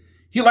religion.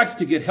 He likes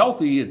to get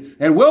healthy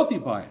and wealthy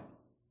by it.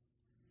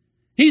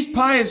 He's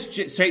pious,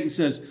 Satan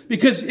says,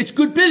 because it's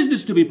good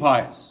business to be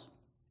pious.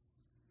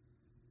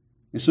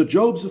 And so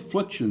Job's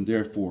affliction,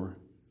 therefore,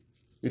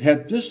 it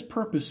had this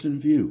purpose in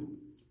view.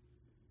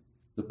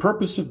 The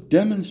purpose of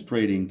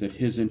demonstrating that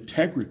his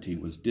integrity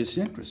was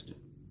disinterested.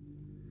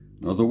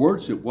 In other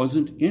words, it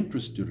wasn't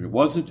interested, it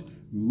wasn't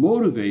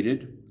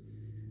motivated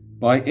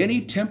by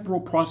any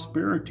temporal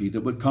prosperity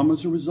that would come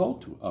as a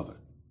result of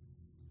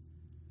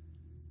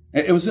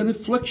it. It was an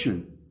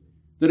affliction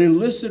that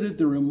elicited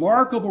the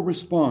remarkable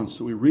response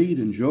that we read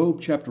in Job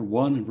chapter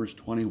 1 and verse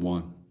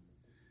 21.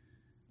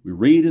 We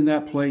read in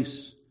that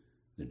place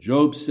that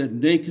Job said,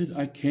 "Naked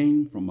I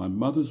came from my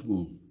mother's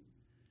womb,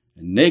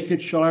 and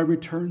naked shall I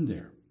return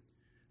there.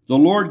 The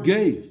Lord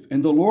gave,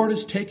 and the Lord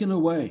has taken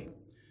away.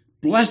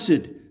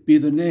 Blessed be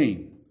the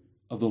name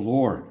of the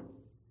Lord."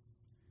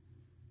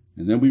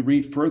 And then we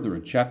read further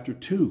in chapter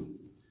 2.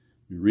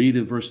 We read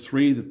in verse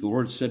 3 that the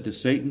Lord said to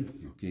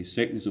Satan,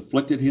 Satan has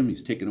afflicted him,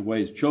 he's taken away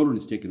his children,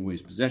 he's taken away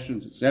his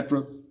possessions,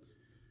 etc.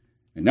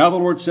 And now the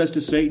Lord says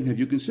to Satan, "Have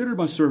you considered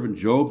my servant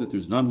Job, that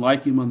there's none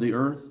like him on the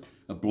earth,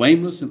 a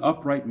blameless and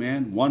upright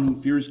man, one who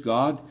fears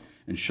God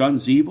and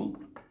shuns evil?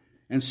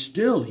 And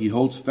still he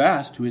holds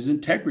fast to his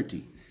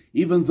integrity,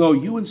 even though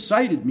you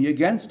incited me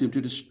against him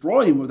to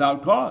destroy him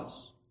without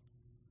cause."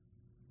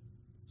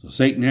 So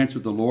Satan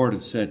answered the Lord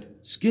and said,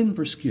 "Skin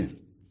for skin.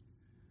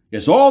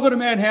 Yes, all that a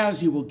man has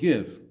he will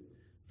give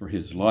for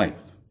his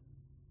life.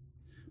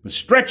 But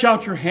stretch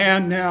out your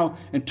hand now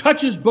and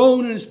touch his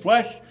bone and his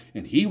flesh,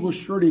 and he will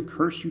surely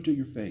curse you to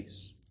your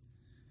face."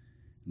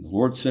 And the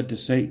Lord said to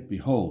Satan,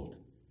 "Behold,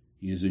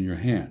 he is in your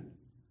hand,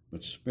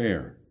 but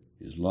spare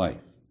his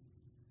life."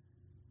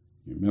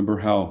 You remember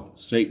how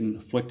Satan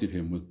afflicted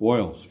him with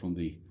boils from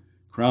the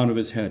crown of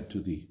his head to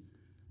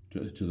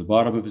the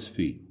bottom of his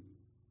feet.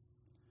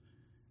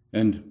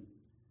 And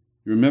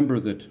you remember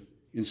that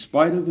in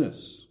spite of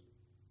this,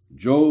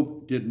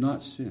 Job did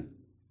not sin.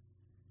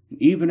 And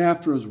even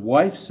after his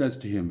wife says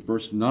to him,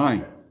 verse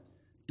 9,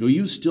 "Do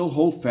you still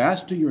hold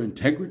fast to your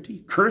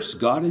integrity? Curse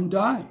God and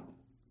die."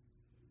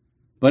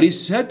 But he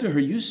said to her,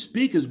 "You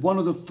speak as one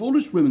of the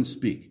foolish women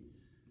speak.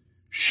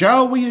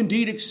 Shall we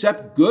indeed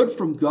accept good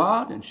from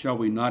God, and shall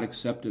we not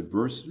accept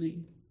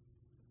adversity?"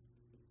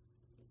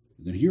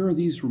 And then here are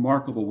these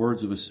remarkable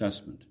words of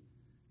assessment.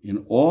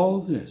 In all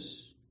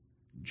this,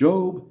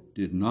 Job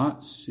did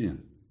not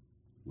sin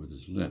with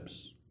his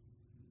lips.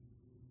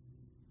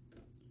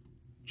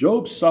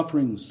 Job's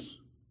sufferings,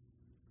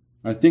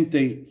 I think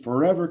they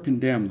forever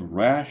condemn the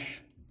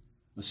rash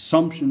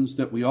assumptions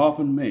that we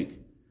often make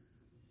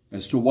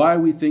as to why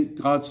we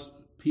think God's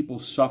people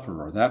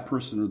suffer, or that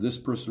person or this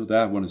person or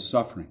that one is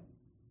suffering.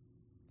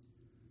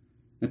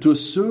 And to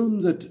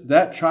assume that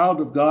that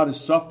child of God is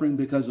suffering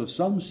because of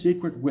some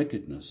secret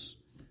wickedness,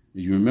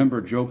 as you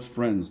remember Job's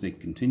friends, they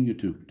continue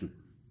to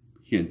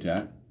hint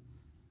at,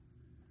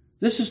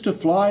 this is to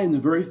fly in the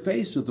very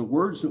face of the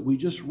words that we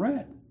just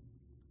read.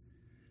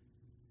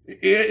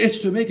 It's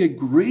to make a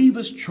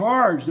grievous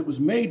charge that was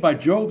made by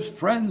Job's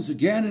friends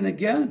again and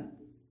again.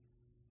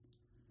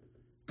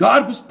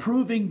 God was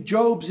proving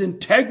Job's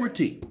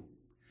integrity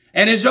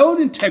and his own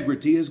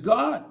integrity as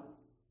God.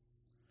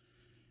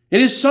 In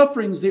his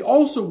sufferings, they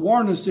also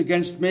warn us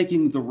against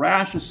making the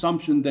rash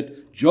assumption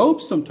that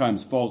Job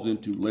sometimes falls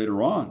into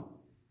later on.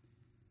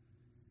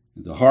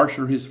 And the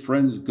harsher his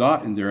friends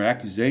got in their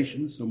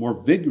accusations, the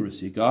more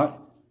vigorous he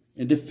got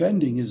in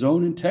defending his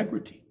own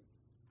integrity.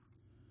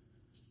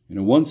 And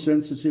in one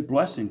sense, it's a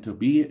blessing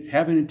to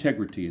have an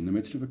integrity in the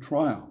midst of a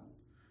trial.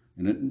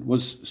 And it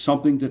was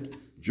something that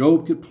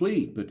Job could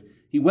plead, but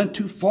he went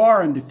too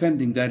far in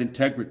defending that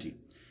integrity.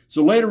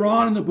 So later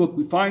on in the book,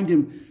 we find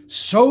him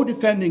so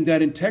defending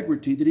that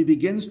integrity that he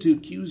begins to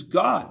accuse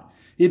God.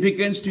 He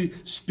begins to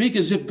speak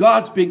as if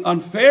God's being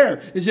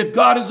unfair, as if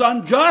God is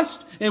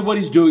unjust in what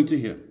he's doing to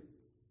him.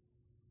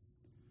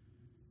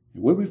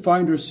 And when we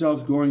find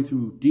ourselves going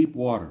through deep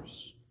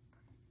waters,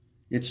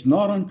 it's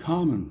not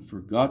uncommon for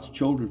God's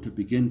children to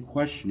begin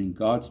questioning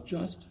God's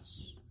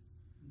justice.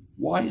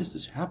 Why is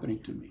this happening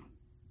to me?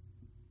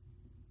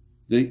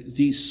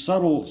 The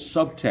subtle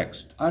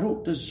subtext, I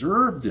don't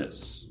deserve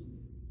this.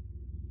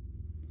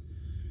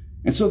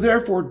 And so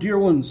therefore, dear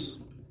ones,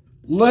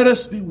 let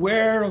us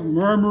beware of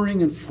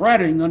murmuring and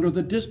fretting under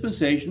the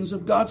dispensations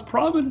of God's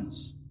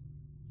providence.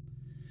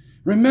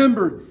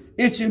 Remember,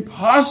 it's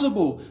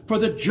impossible for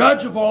the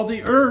judge of all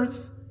the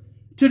earth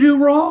to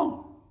do wrong.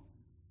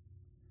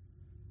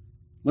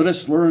 Let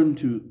us learn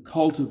to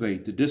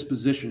cultivate the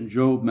disposition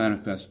Job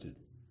manifested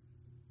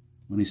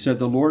when he said,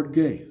 the Lord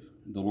gave,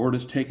 and the Lord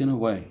has taken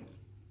away.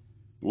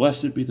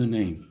 Blessed be the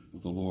name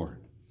of the Lord.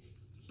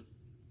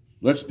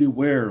 Let's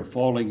beware of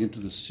falling into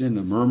the sin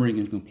of murmuring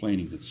and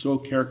complaining that so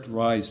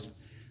characterized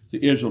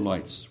the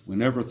Israelites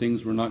whenever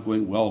things were not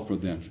going well for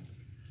them,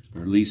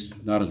 or at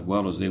least not as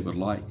well as they would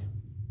like.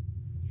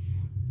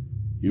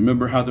 You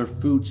remember how their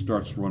food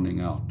starts running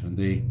out, and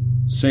they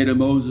say to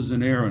Moses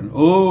and Aaron,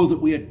 oh,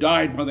 that we had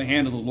died by the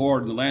hand of the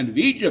Lord in the land of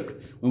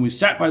Egypt, when we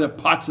sat by the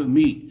pots of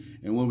meat,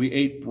 and when we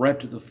ate bread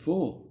to the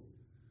full.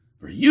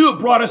 For you have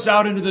brought us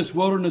out into this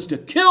wilderness to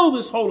kill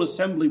this whole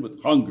assembly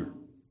with hunger.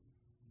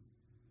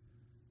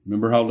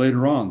 Remember how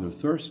later on they're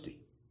thirsty.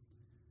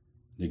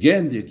 And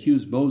again, they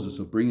accuse Moses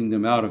of bringing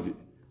them out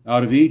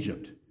of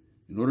Egypt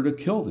in order to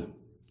kill them.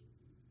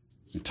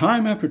 And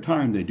time after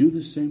time, they do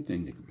the same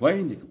thing. They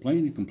complain, they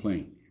complain, they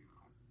complain.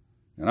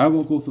 And I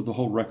won't go through the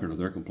whole record of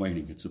their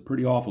complaining. It's a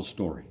pretty awful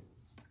story.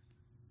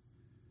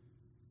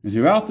 And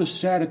throughout this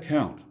sad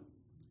account,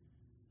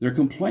 their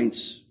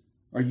complaints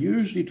are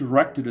usually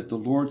directed at the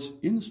Lord's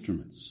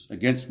instruments,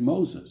 against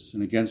Moses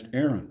and against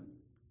Aaron.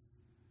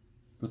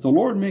 But the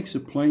Lord makes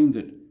it plain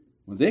that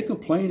when they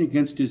complain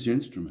against his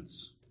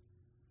instruments,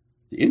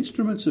 the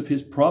instruments of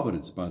his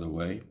providence, by the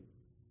way,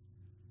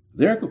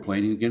 they're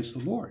complaining against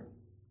the Lord.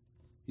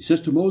 He says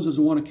to Moses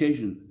on one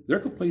occasion, their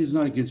complaint is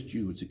not against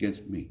you, it's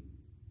against me.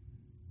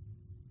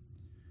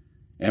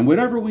 And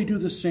whenever we do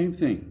the same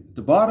thing,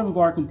 the bottom of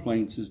our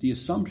complaints is the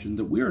assumption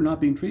that we are not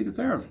being treated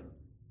fairly.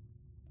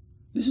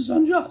 This is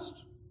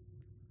unjust.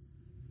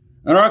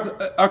 And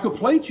our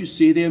complaints, you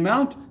see, they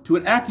amount to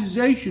an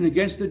accusation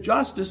against the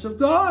justice of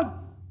God.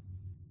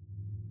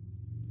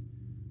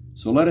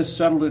 So let us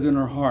settle it in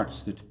our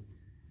hearts that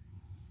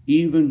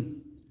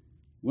even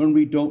when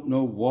we don't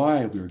know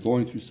why we are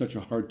going through such a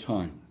hard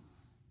time,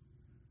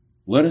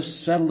 let us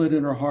settle it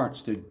in our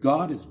hearts that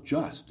God is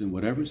just in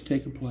whatever has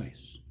taken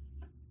place.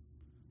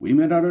 We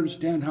may not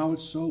understand how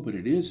it's so, but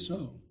it is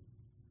so.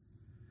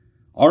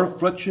 Our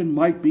affliction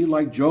might be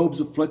like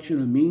Job's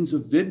affliction, a means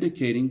of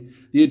vindicating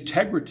the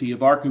integrity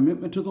of our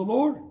commitment to the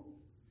Lord.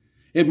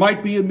 It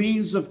might be a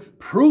means of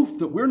proof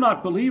that we're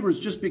not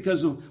believers just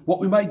because of what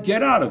we might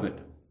get out of it.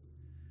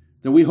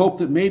 That we hope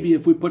that maybe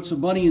if we put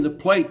some money in the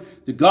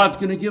plate, that God's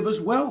going to give us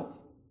wealth.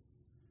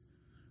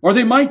 Or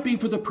they might be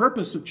for the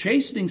purpose of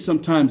chastening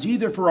sometimes,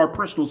 either for our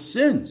personal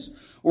sins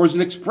or as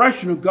an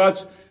expression of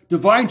God's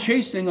divine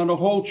chastening on a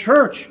whole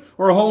church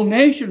or a whole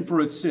nation for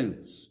its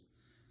sins.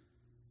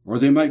 Or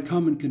they might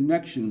come in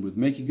connection with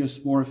making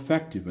us more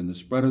effective in the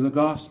spread of the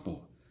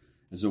gospel,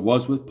 as it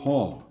was with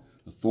Paul,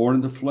 a thorn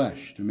in the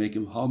flesh to make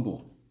him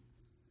humble.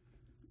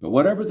 But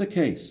whatever the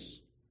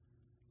case,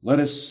 let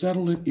us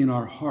settle it in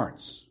our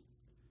hearts.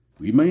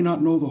 We may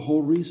not know the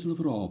whole reason of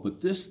it all,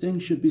 but this thing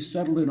should be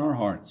settled in our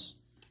hearts.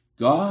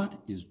 God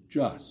is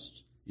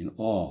just in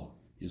all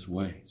his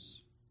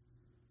ways.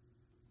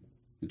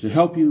 And to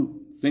help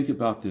you think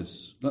about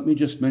this, let me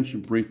just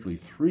mention briefly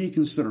 3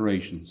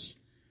 considerations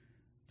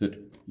that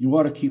you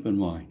ought to keep in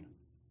mind.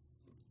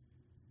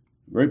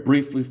 Very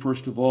briefly,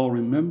 first of all,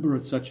 remember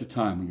at such a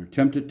time when you're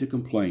tempted to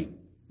complain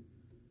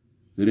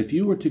that if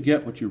you were to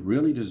get what you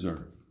really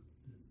deserve,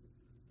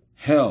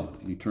 hell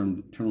and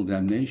eternal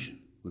damnation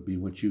would be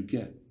what you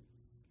get.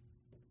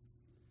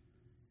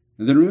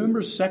 And then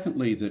remember,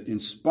 secondly, that in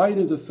spite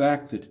of the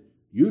fact that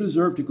you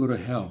deserve to go to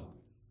hell,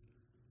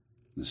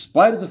 in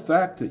spite of the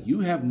fact that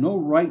you have no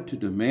right to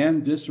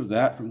demand this or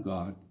that from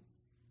God,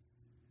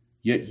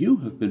 yet you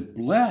have been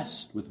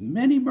blessed with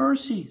many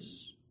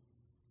mercies.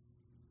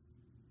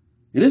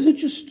 It isn't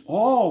just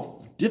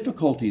all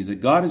difficulty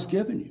that God has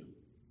given you.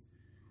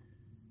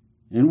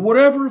 And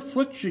whatever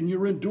affliction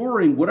you're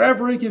enduring,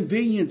 whatever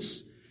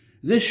inconvenience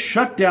this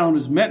shutdown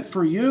is meant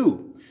for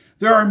you,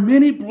 there are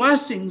many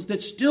blessings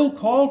that still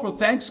call for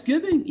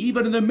thanksgiving,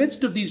 even in the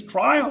midst of these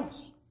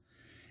trials.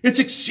 It's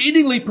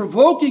exceedingly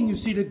provoking, you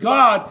see, to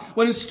God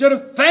when instead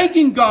of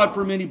thanking God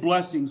for many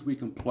blessings, we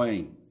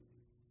complain.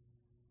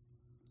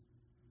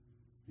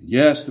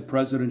 Yes, the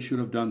president should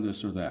have done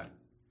this or that.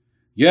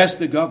 Yes,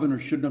 the governor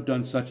shouldn't have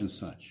done such and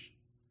such.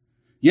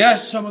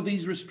 Yes, some of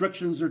these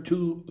restrictions are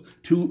too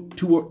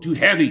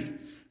heavy.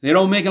 They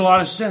don't make a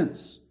lot of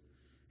sense.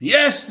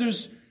 Yes,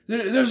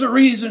 there's a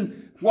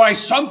reason why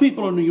some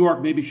people in New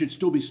York maybe should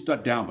still be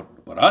shut down,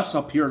 but us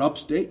up here in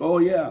upstate, oh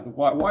yeah,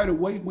 why do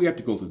we have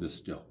to go through this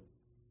still?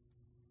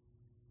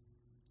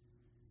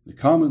 The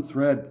common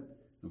thread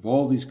of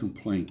all these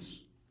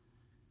complaints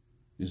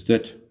is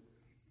that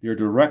they're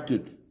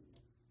directed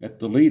at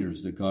the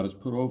leaders that God has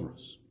put over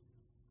us.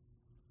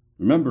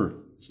 Remember,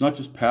 it's not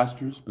just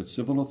pastors, but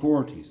civil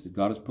authorities that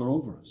God has put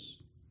over us.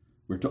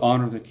 We're to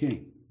honor the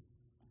king.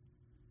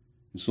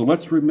 And so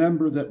let's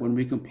remember that when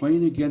we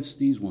complain against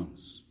these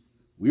ones,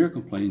 we are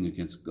complaining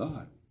against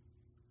God.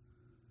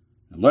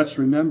 And let's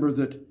remember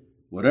that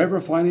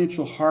whatever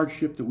financial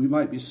hardship that we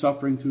might be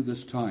suffering through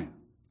this time,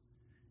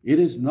 it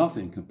is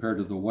nothing compared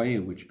to the way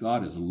in which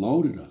God has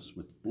loaded us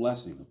with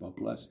blessing above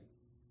blessing.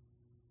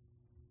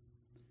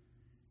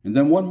 And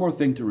then one more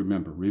thing to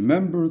remember.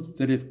 Remember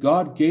that if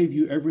God gave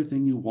you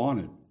everything you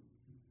wanted,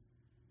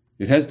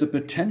 it has the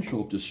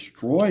potential of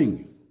destroying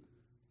you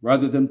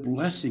rather than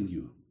blessing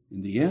you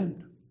in the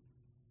end.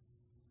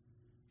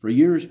 For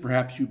years,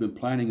 perhaps you've been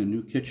planning a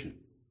new kitchen.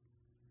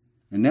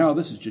 And now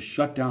this has just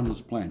shut down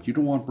those plans. You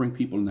don't want to bring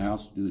people in the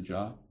house to do the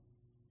job.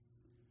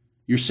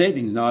 Your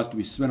savings now has to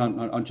be spent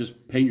on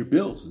just paying your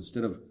bills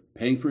instead of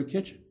paying for a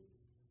kitchen.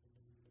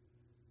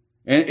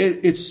 And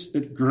it's a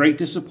great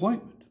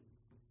disappointment.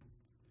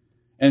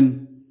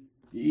 And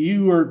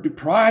you are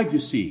deprived, you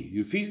see.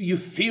 You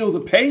feel the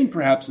pain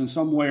perhaps in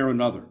some way or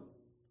another.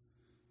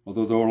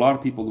 Although there are a lot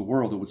of people in the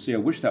world that would say, I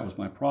wish that was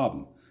my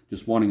problem,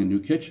 just wanting a new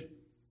kitchen.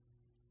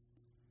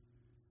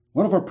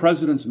 One of our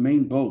president's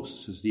main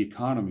boasts is the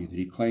economy that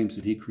he claims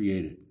that he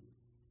created.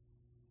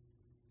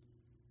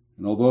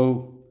 And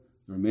although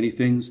there are many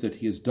things that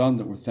he has done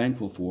that we're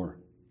thankful for,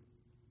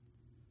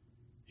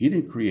 he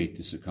didn't create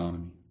this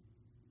economy.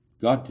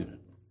 God did it.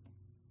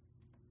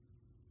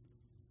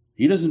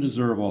 He doesn't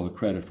deserve all the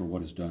credit for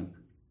what is done.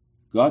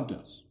 God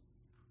does.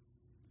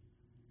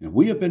 And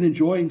we have been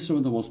enjoying some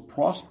of the most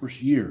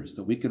prosperous years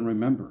that we can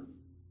remember.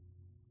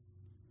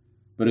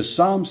 But as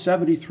Psalm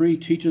 73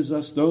 teaches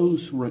us,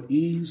 those who are at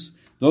ease,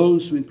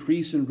 those who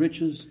increase in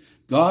riches,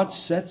 God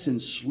sets in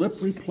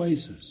slippery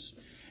places,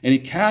 and he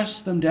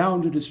casts them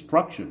down to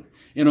destruction.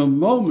 In a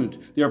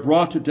moment, they are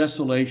brought to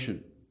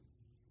desolation.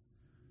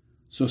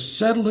 So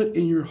settle it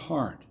in your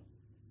heart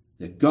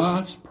that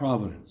God's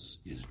providence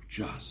is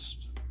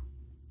just.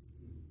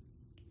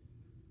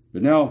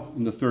 But now,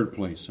 in the third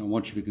place, I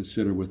want you to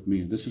consider with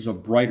me, and this is a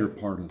brighter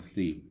part of the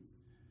theme,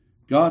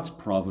 God's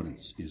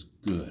providence is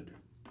good.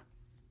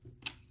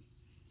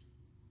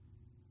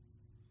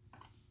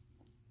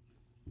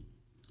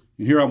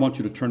 And here I want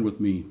you to turn with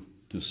me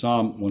to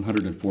Psalm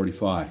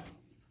 145.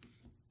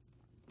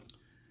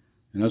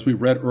 And as we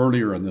read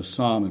earlier in this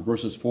psalm, in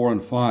verses 4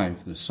 and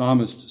 5, the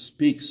psalmist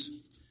speaks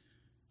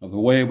of the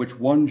way in which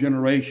one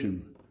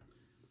generation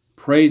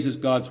praises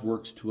God's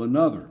works to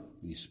another.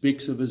 He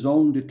speaks of his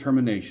own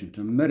determination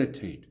to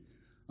meditate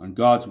on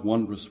God's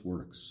wondrous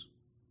works.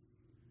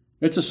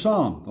 It's a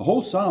psalm. The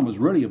whole psalm is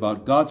really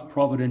about God's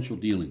providential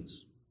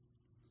dealings.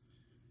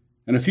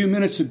 And a few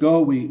minutes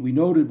ago, we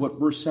noted what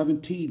verse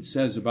 17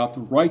 says about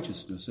the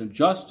righteousness and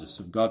justice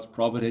of God's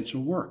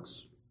providential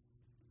works.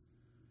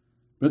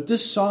 But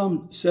this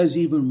psalm says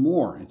even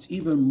more. It's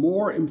even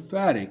more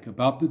emphatic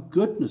about the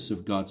goodness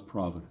of God's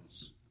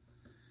providence.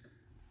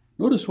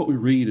 Notice what we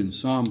read in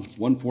Psalm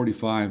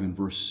 145 and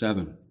verse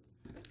 7.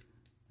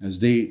 As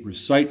they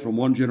recite from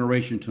one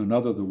generation to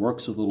another the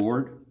works of the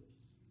Lord,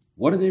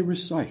 what do they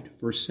recite?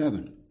 Verse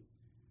 7.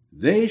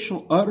 They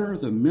shall utter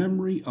the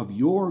memory of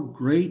your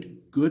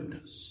great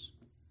goodness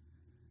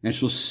and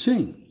shall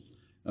sing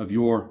of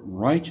your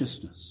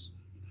righteousness.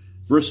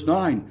 Verse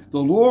 9, the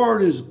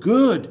Lord is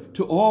good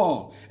to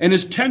all, and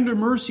his tender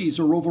mercies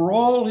are over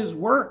all his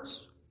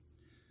works.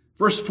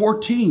 Verse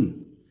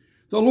 14,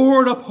 the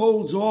Lord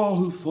upholds all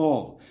who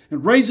fall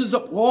and raises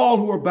up all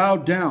who are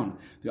bowed down.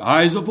 The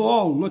eyes of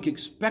all look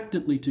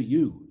expectantly to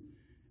you,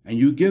 and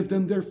you give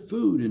them their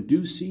food in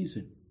due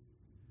season.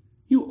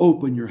 You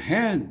open your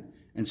hand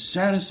and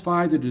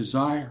satisfy the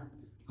desire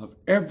of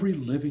every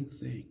living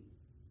thing.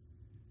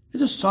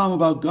 It's a psalm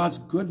about God's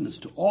goodness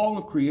to all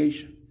of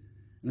creation,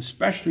 and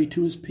especially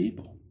to his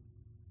people.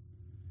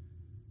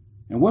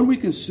 And when we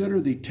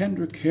consider the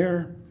tender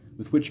care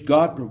with which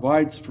God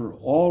provides for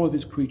all of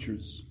his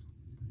creatures,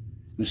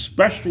 and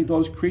especially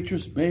those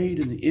creatures made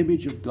in the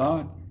image of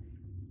God,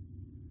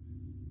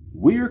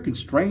 we are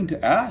constrained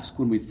to ask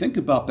when we think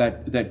about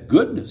that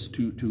goodness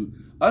to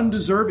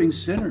undeserving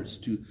sinners,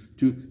 to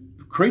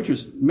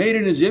creatures made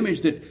in his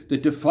image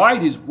that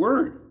defied his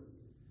word.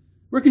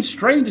 We're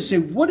constrained to say,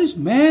 what is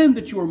man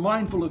that you are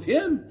mindful of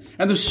him,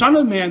 and the Son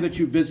of Man that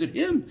you visit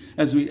him,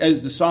 as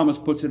the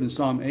psalmist puts it in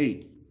Psalm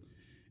 8.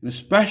 And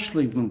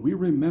especially when we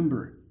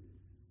remember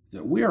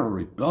that we are a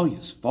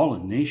rebellious,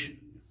 fallen nation,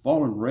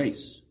 fallen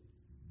race.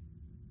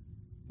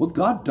 What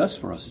God does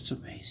for us, it's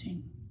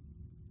amazing.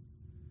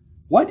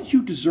 Why did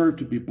you deserve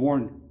to be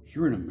born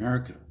here in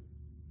America,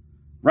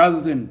 rather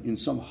than in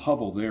some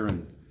hovel there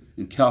in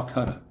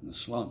Calcutta, in the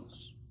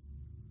slums?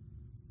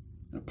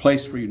 In a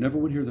place where you never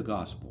would hear the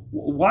gospel.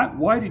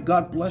 Why did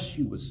God bless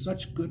you with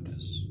such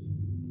goodness?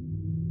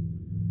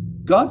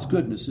 God's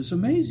goodness is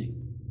amazing.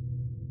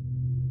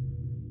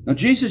 Now,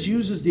 Jesus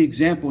uses the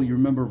example, you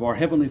remember, of our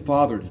Heavenly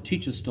Father to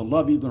teach us to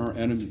love even our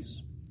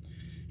enemies.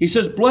 He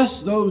says,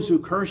 bless those who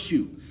curse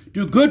you.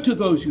 Do good to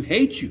those who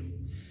hate you.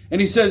 And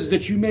he says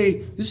that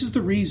this is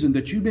the reason,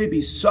 that you may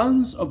be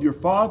sons of your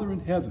Father in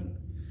heaven.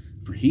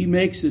 For he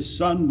makes his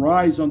sun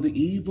rise on the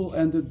evil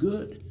and the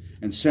good,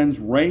 and sends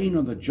rain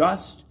on the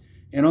just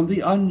and on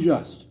the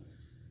unjust.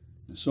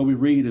 And so we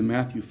read in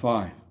Matthew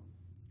 5.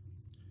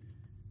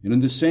 And in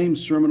the same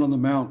Sermon on the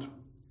Mount,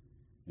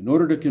 in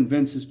order to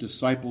convince his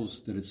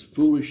disciples that it's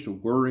foolish to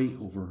worry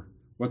over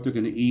what they're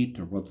going to eat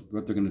or what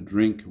they're going to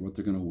drink or what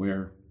they're going to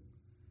wear,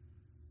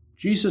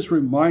 Jesus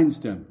reminds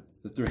them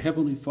that their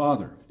heavenly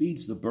Father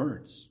feeds the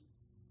birds.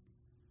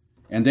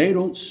 And they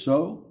don't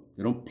sow,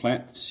 they don't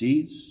plant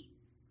seeds,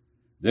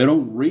 they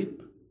don't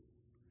reap,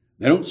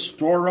 they don't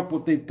store up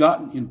what they've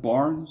gotten in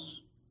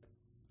barns.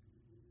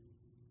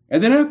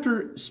 And then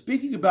after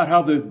speaking about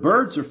how the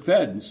birds are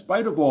fed in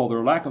spite of all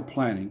their lack of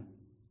planting,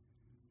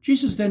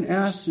 Jesus then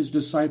asks his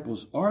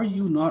disciples, are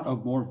you not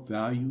of more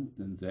value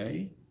than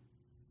they?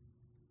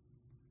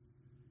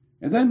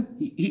 And then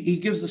he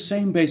gives the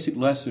same basic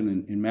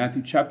lesson in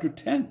Matthew chapter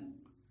 10.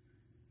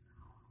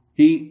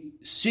 He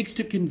seeks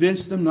to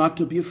convince them not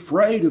to be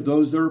afraid of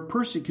those that are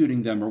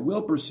persecuting them or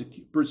will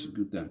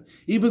persecute them,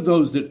 even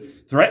those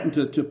that threaten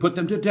to put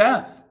them to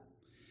death.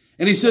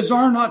 And he says,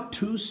 are not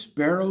 2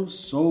 sparrows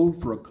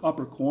sold for a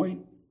copper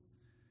coin?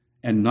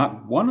 And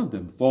not one of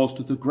them falls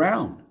to the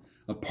ground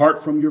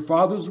apart from your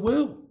Father's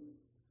will.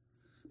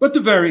 But the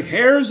very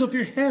hairs of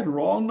your head are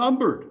all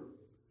numbered.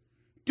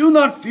 Do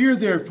not fear,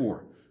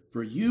 therefore,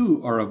 for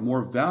you are of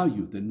more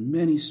value than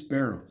many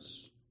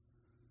sparrows.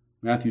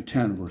 Matthew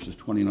 10, verses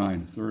 29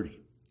 and 30.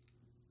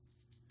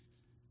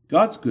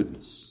 God's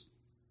goodness,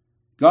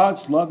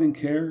 God's loving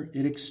care,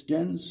 it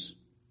extends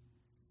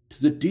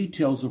to the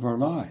details of our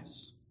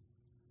lives.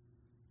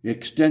 It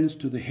extends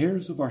to the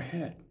hairs of our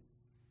head,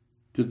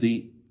 to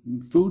the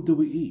food that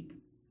we eat.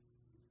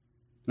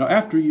 Now,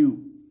 after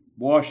you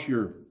wash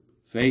your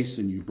face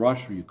and you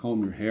brush or you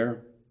comb your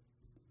hair,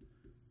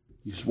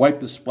 you wipe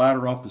the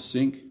splatter off the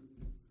sink,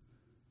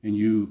 and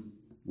you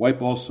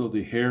wipe also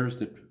the hairs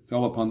that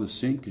fell upon the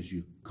sink as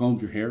you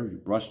combed your hair, you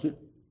brushed it.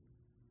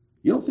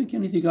 You don't think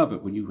anything of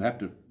it when you have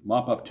to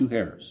mop up 2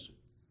 hairs.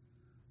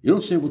 You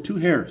don't say, well, 2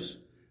 hairs,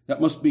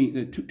 that must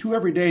be, 2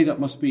 every day, that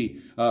must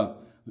be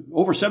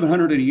over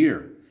 700 in a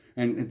year.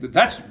 And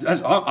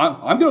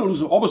I'm going to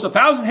lose almost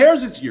 1,000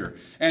 hairs this year.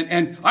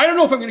 And I don't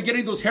know if I'm going to get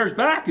any of those hairs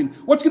back. And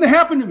what's going to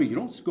happen to me? You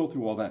don't go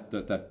through all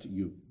that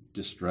you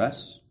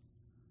distress.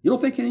 You don't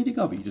think anything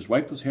of it. You just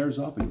wipe those hairs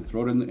off and you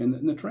throw it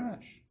in the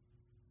trash.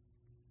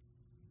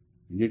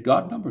 And yet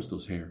God numbers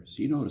those hairs.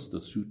 He noticed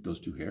those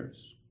 2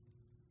 hairs.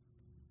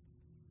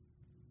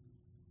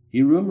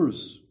 He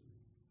remembers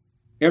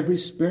every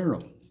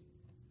sparrow.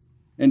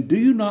 And do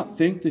you not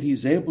think that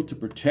he's able to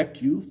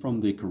protect you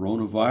from the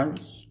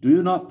coronavirus? Do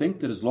you not think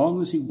that as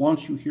long as he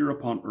wants you here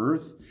upon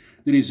earth,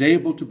 that he's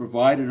able to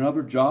provide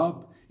another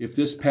job if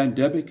this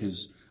pandemic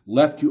has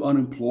left you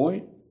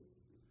unemployed?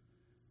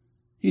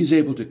 He's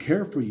able to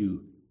care for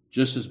you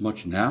just as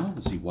much now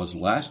as he was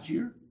last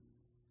year.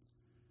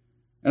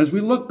 And as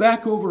we look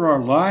back over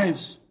our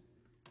lives,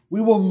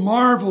 we will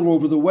marvel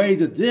over the way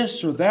that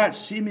this or that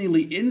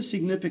seemingly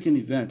insignificant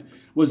event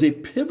was a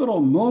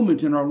pivotal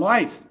moment in our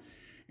life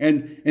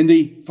and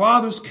the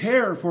Father's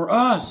care for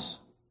us.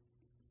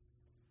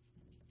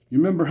 You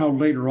remember how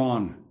later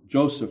on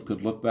Joseph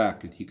could look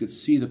back and he could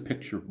see the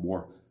picture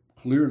more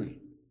clearly.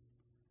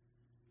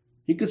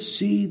 He could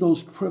see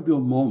those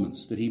trivial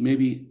moments that he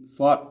maybe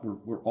thought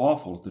were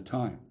awful at the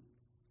time.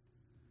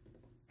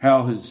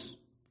 How his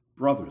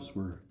brothers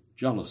were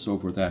jealous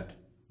over that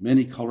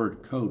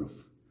many-colored coat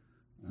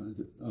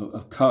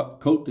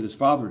coat that his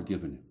father had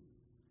given him.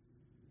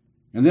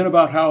 And then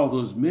about how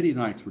those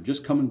Midianites were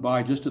just coming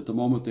by just at the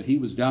moment that he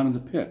was down in the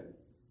pit.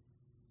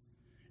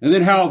 And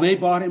then how they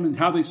bought him and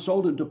how they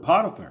sold him to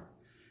Potiphar.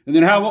 And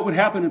then how what would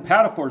happen in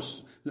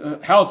Potiphar's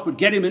house would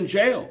get him in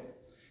jail.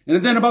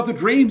 And then about the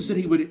dreams that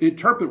he would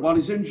interpret while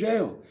he's in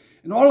jail.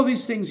 And all of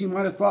these things he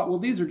might have thought, well,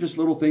 these are just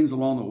little things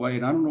along the way,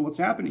 and I don't know what's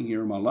happening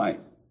here in my life.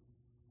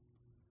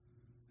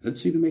 It didn't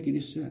seem to make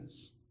any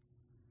sense.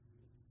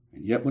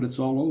 And yet when it's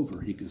all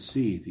over, he could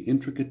see the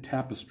intricate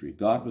tapestry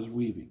God was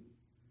weaving.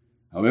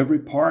 How every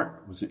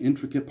part was an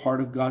intricate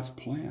part of God's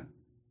plan.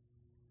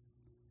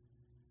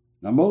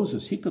 Now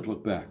Moses, he could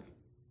look back.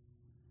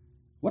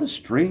 What a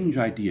strange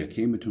idea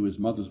came into his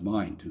mother's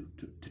mind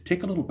to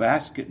take a little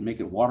basket and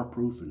make it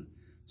waterproof and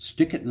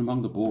stick it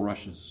among the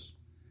bulrushes.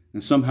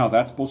 And somehow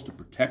that's supposed to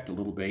protect a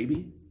little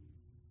baby?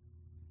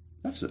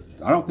 I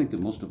don't think that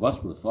most of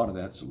us would have thought of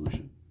that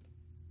solution.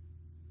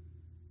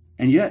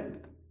 And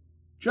yet,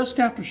 just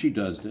after she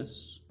does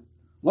this,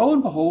 lo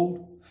and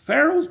behold,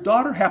 Pharaoh's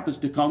daughter happens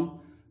to come.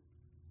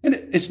 And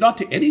it's not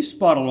to any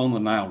spot along the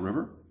Nile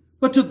River,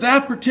 but to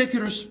that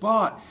particular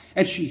spot.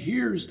 And she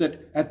hears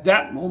that at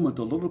that moment,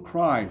 a little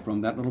cry from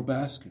that little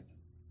basket.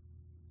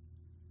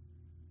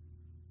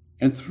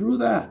 And through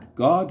that,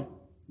 God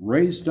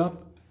raised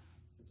up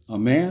a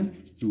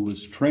man who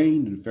was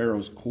trained in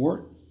Pharaoh's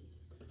court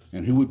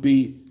and who would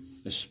be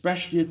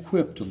especially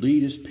equipped to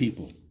lead his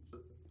people.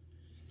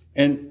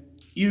 And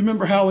you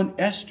remember how in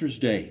Esther's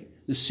day,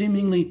 the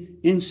seemingly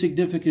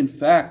insignificant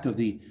fact of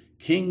the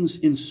king's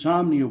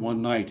insomnia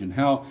one night, and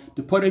how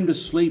to put him to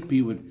sleep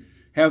he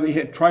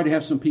had tried to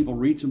have some people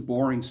read some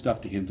boring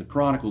stuff to him, the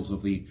chronicles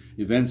of the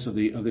events of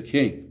the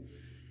king,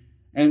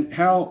 and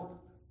how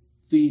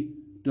the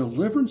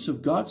deliverance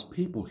of God's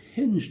people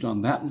hinged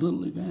on that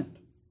little event.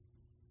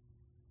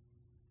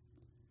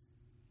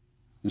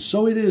 And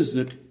so it is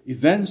that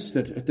events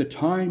that at the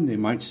time they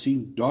might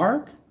seem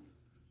dark,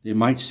 they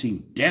might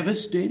seem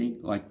devastating,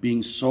 like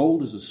being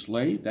sold as a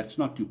slave. That's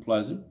not too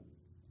pleasant.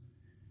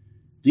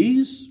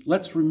 These,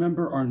 let's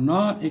remember, are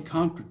not a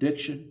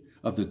contradiction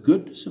of the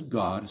goodness of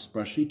God,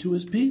 especially to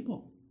his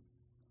people.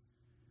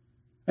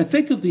 And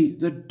think of the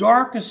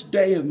darkest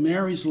day of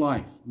Mary's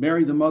life,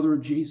 Mary, the mother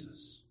of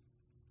Jesus.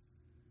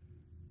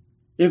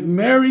 If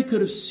Mary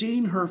could have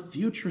seen her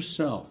future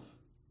self,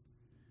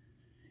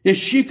 if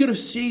she could have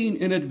seen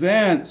in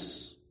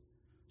advance,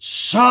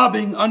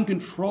 sobbing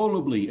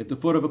uncontrollably at the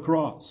foot of a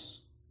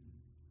cross,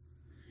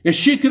 if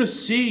she could have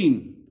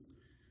seen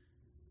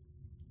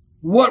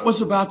what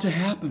was about to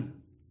happen,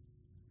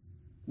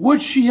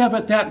 would she have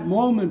at that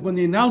moment when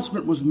the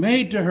announcement was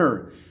made to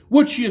her,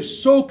 would she have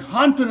so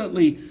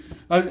confidently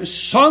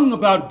sung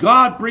about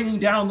God bringing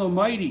down the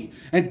mighty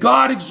and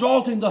God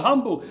exalting the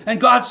humble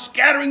and God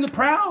scattering the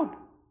proud?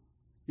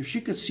 If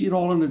she could see it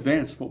all in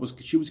advance,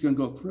 she was going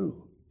to go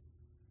through,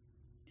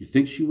 do you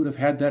think she would have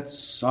had that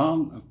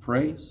song of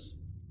praise?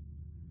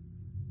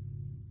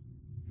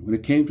 When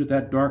it came to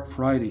that dark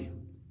Friday,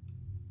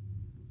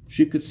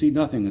 she could see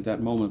nothing at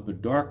that moment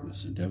but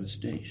darkness and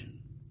devastation.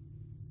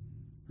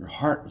 Her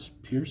heart was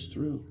pierced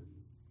through.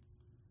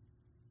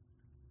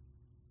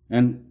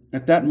 And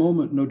at that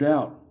moment, no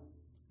doubt,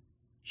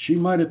 she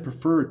might have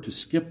preferred to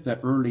skip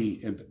that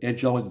early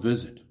angelic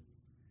visit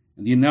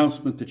and the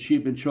announcement that she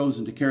had been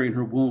chosen to carry in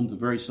her womb the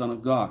very Son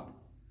of God.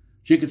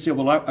 She could say,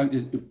 well,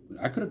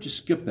 I could have just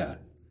skipped that.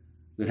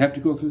 They'd have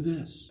to go through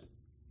this.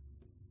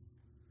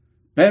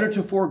 Better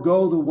to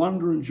forego the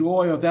wonder and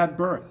joy of that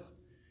birth.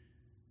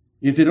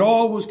 If it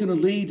all was going to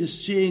lead to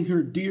seeing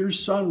her dear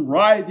son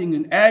writhing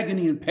in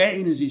agony and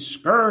pain as he's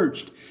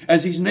scourged,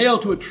 as he's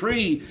nailed to a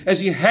tree,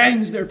 as he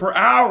hangs there for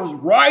hours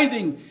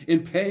writhing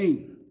in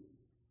pain.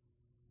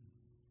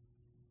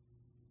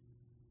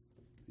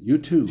 You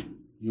too,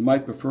 you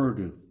might prefer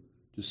to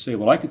say,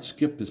 well, I could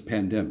skip this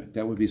pandemic.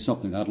 That would be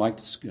something I'd like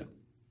to skip.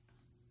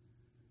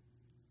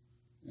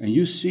 And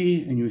you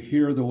see and you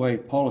hear the way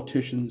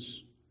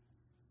politicians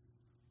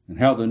and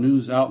how the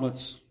news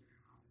outlets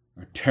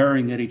are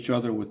tearing at each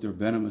other with their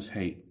venomous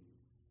hate.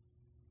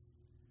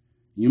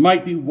 You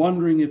might be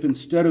wondering if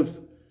instead of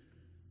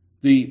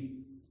the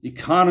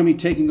economy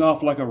taking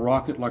off like a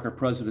rocket, like our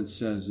president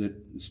says, it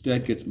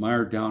instead gets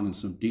mired down in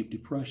some deep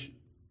depression.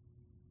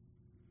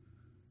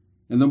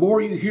 And the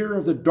more you hear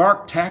of the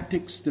dark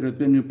tactics that have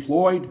been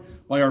employed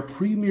by our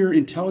premier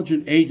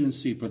intelligence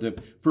agency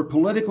for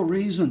political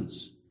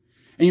reasons,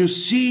 and you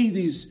see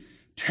these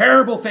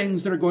terrible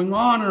things that are going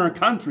on in our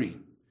country,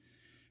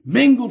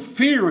 mingled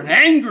fear and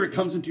anger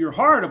comes into your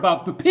heart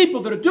about the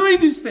people that are doing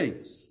these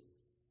things.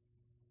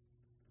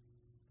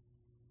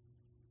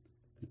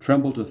 You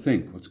tremble to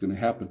think what's going to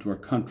happen to our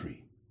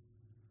country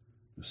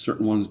if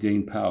certain ones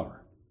gain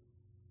power.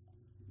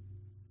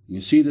 And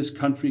you see this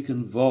country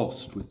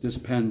convulsed with this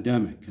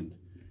pandemic, and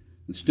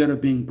instead of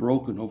being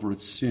broken over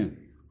its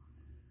sin,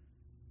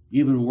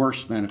 even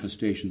worse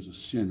manifestations of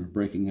sin are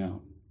breaking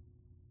out.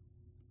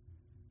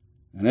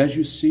 And as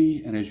you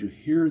see and as you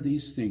hear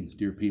these things,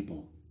 dear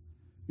people,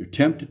 you're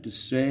tempted to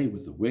say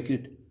with the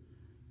wicked,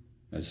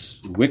 as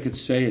the wicked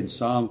say in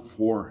Psalm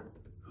 4,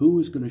 who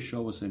is going to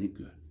show us any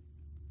good?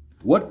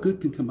 What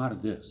good can come out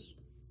of this?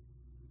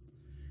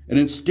 And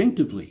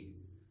instinctively,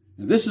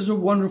 and this is a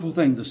wonderful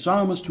thing, the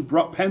psalmist who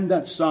penned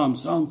that psalm,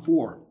 Psalm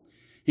 4,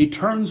 he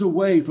turns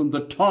away from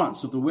the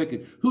taunts of the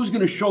wicked. Who's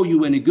going to show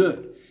you any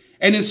good?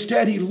 And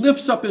instead he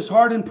lifts up his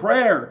heart in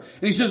prayer.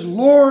 And he says,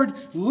 Lord,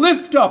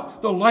 lift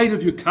up the light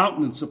of your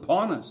countenance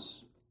upon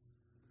us.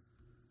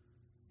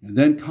 And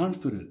then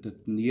confident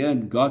that in the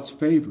end, God's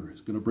favor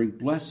is going to bring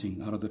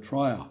blessing out of the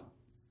trial.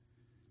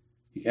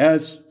 He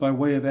adds by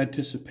way of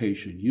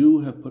anticipation,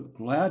 you have put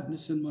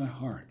gladness in my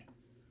heart,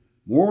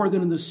 more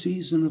than in the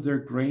season of their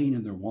grain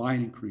and their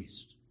wine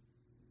increased.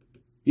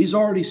 He's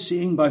already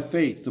seeing by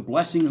faith the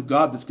blessing of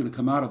God that's going to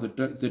come out of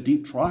the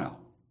deep trial.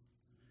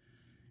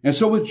 And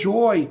so with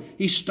joy,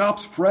 he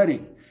stops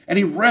fretting and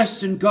he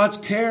rests in God's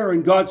care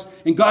and God's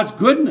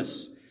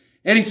goodness.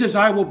 And he says,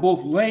 I will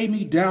both lay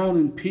me down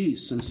in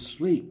peace and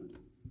sleep.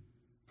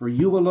 For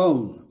you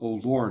alone,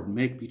 O Lord,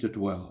 make me to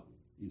dwell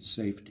in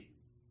safety.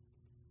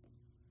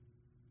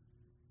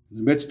 In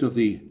the midst of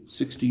the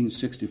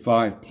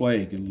 1665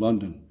 plague in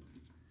London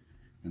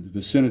and the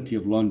vicinity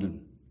of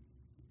London,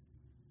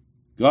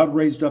 God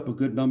raised up a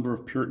good number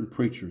of Puritan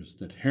preachers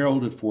that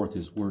heralded forth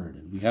his word,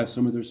 and we have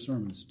some of their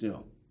sermons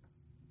still.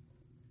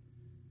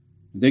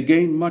 They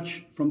gained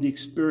much from the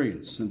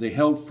experience, and they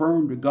held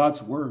firm to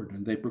God's word,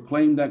 and they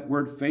proclaimed that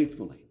word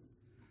faithfully.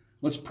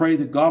 Let's pray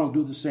that God will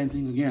do the same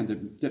thing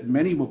again, that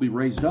many will be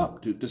raised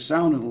up to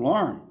sound an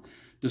alarm,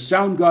 to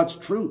sound God's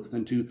truth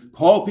and to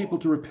call people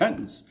to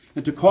repentance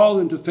and to call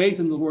them to faith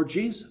in the Lord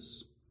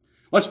Jesus.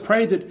 Let's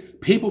pray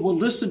that people will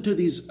listen to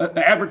these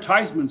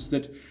advertisements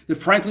that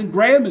Franklin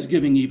Graham is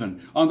giving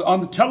even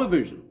on the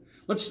television.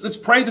 Let's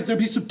pray that there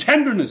be some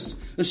tenderness,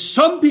 that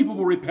some people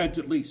will repent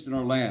at least in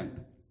our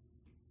land.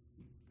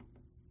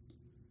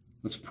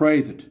 Let's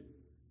pray that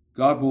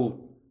God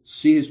will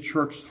see his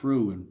church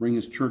through and bring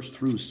his church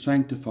through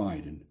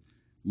sanctified and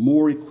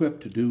more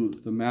equipped to do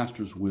the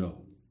Master's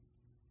will.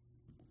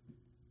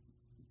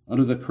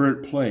 Under the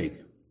current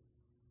plague,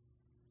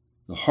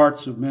 the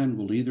hearts of men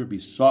will either be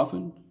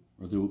softened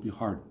or they will be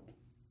hardened.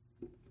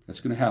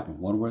 That's going to happen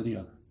one way or the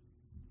other.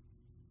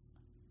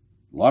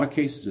 In a lot of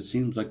cases, it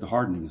seems like the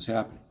hardening is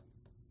happening.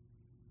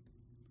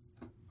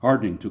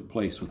 Hardening took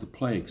place with the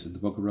plagues in the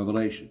book of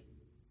Revelation.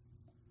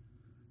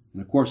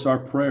 And of course, our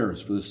prayer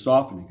is for the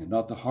softening and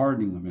not the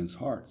hardening of men's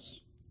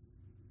hearts.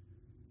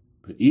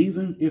 But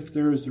even if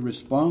there is the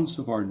response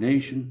of our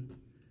nation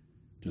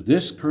to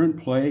this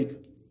current plague,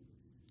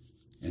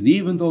 and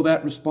even though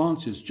that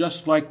response is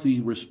just like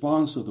the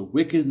response of the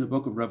wicked in the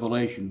book of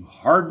Revelation, who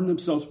hardened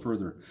themselves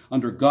further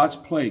under God's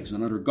plagues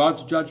and under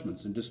God's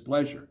judgments and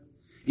displeasure,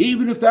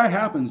 even if that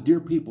happens, dear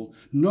people,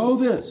 know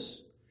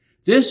this.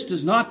 This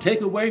does not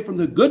take away from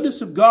the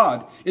goodness of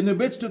God in the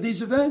midst of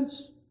these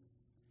events.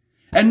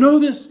 And know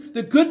this,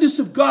 the goodness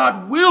of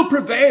God will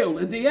prevail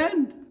in the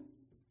end.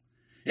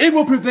 It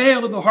will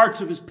prevail in the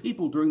hearts of his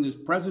people during this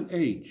present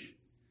age.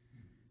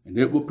 And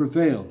it will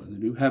prevail in the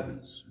new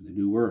heavens and the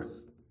new earth,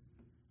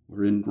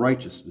 wherein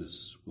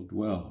righteousness will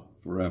dwell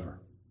forever.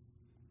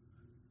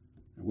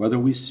 And whether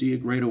we see a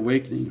great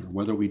awakening or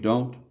whether we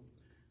don't,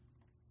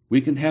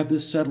 we can have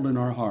this settled in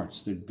our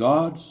hearts, that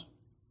God's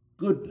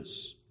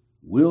goodness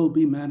will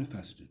be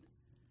manifested,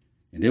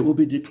 and it will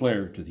be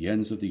declared to the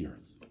ends of the earth.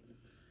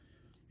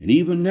 And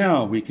even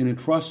now we can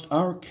entrust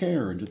our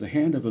care into the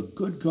hand of a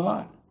good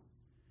God.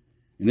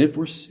 And if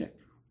we're sick,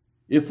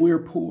 if we are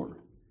poor,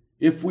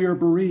 if we are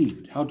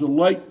bereaved, how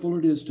delightful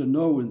it is to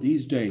know in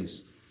these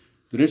days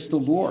that it's the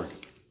Lord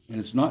and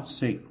it's not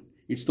Satan.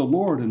 It's the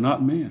Lord and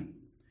not man.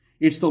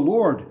 It's the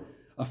Lord,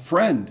 a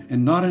friend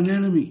and not an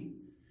enemy.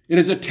 It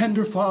is a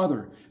tender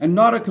father and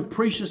not a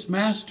capricious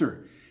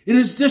master. It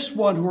is this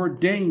one who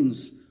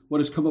ordains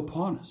what has come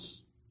upon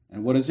us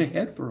and what is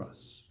ahead for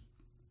us.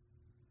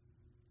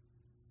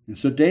 And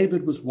so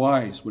David was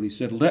wise when he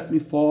said, "Let me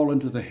fall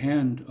into the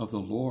hand of the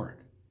Lord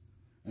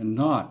and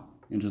not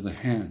into the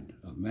hand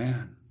of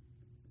man."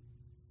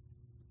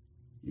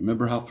 You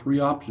remember how 3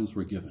 options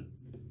were given.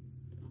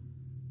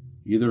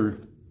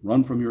 Either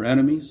run from your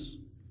enemies,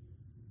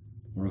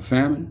 or a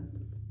famine,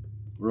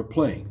 or a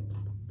plague.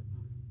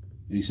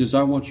 And he says,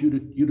 I want you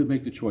to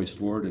make the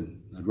choice, Lord,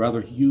 and I'd rather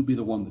you be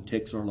the one that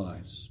takes our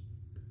lives.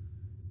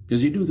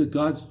 Because he knew that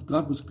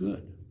God was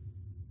good.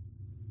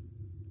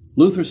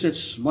 Luther said,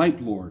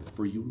 "Smite, Lord,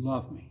 for you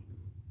love me."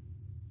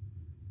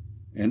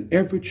 And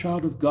every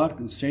child of God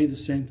can say the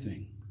same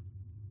thing.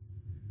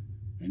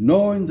 And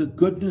knowing the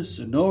goodness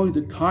and knowing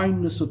the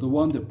kindness of the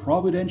one that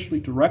providentially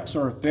directs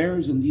our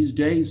affairs in these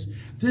days,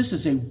 this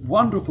is a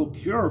wonderful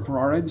cure for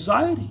our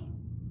anxiety.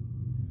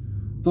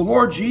 The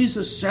Lord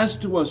Jesus says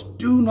to us,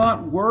 do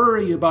not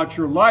worry about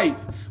your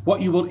life,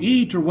 what you will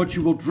eat or what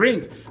you will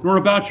drink, nor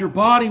about your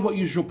body, what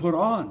you shall put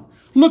on.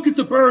 Look at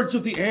the birds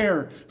of the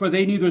air, for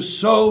they neither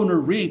sow nor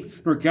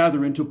reap nor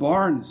gather into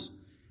barns,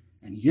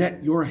 and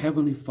yet your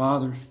heavenly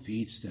Father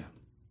feeds them.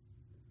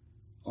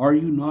 Are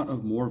you not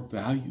of more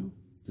value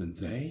than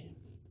they?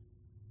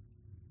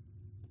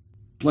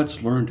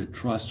 Let's learn to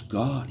trust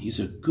God.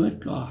 He's a good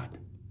God.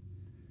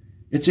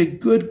 It's a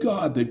good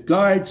God that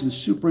guides and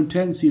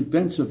superintends the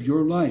events of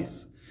your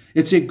life.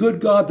 It's a good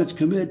God that's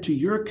committed to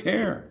your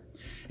care.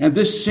 And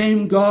this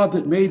same God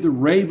that made the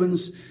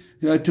ravens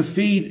to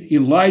feed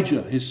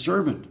Elijah, his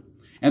servant,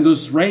 and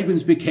those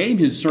ravens became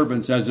his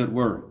servants, as it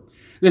were.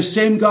 The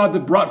same God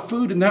that brought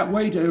food in that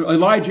way to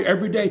Elijah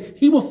every day,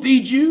 he will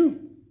feed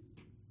you.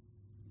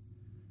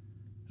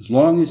 As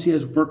long as he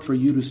has work for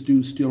you to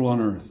do still on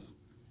earth,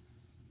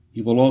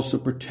 he will also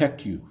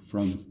protect you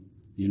from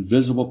the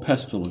invisible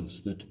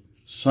pestilence that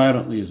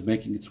silently is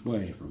making its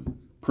way from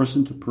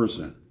person to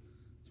person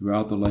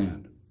throughout the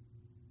land.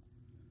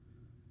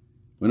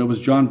 When it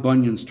was John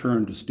Bunyan's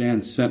turn to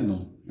stand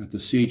sentinel at the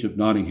siege of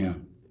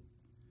Nottingham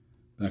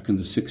back in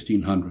the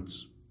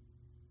 1600s,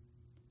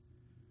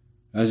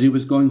 as he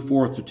was going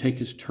forth to take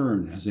his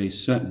turn as a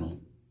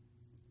sentinel,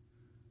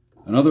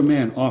 another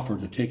man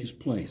offered to take his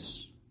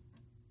place.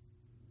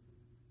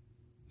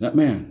 That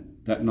man,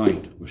 that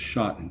night, was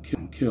shot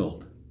and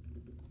killed.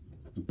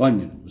 And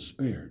Bunyan was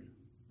spared.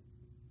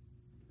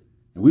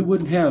 And we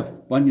wouldn't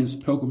have Bunyan's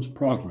Pilgrim's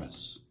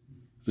Progress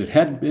if it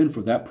hadn't been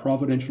for that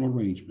providential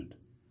arrangement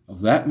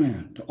of that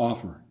man to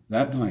offer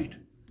that night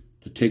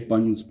to take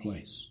Bunyan's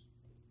place.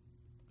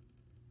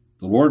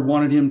 The Lord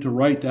wanted him to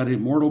write that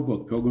immortal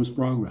book, Pilgrim's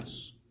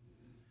Progress.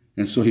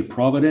 And so he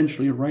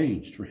providentially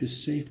arranged for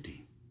his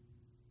safety.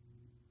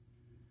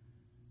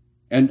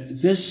 And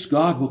this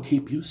God will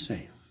keep you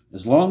safe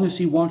as long as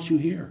he wants you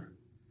here.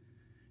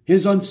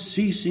 His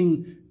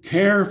unceasing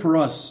care for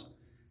us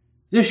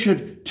This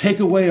should take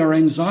away our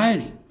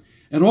anxiety.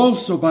 And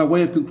also, by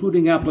way of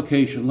concluding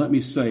application, let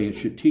me say it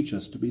should teach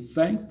us to be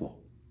thankful.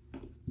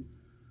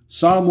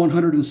 Psalm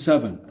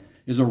 107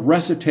 is a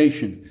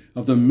recitation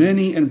of the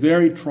many and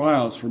varied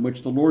trials from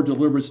which the Lord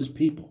delivers his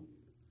people.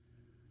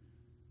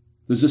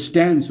 There's a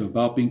stanza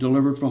about being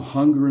delivered from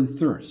hunger and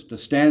thirst, a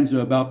stanza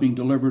about being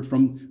delivered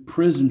from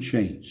prison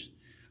chains,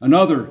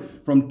 another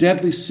from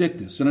deadly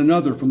sickness, and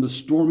another from the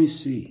stormy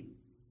sea.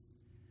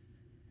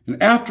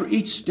 And after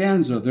each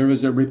stanza, there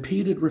is a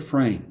repeated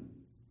refrain.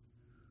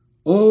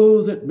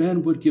 Oh, that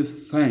men would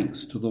give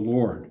thanks to the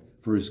Lord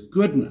for his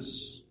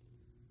goodness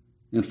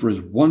and for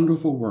his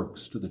wonderful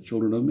works to the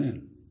children of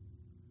men.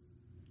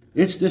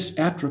 It's this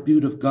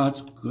attribute of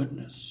God's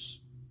goodness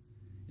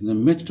in the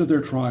midst of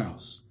their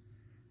trials.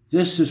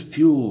 This is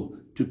fuel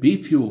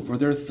for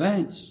their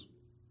thanks.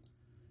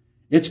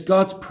 It's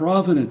God's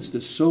providence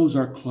that sews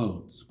our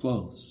clothes.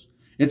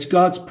 It's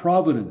God's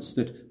providence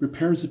that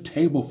prepares a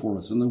table for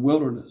us in the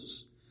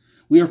wilderness.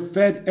 We are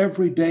fed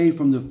every day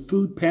from the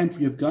food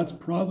pantry of God's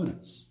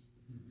providence.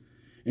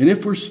 And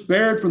if we're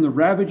spared from the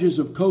ravages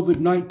of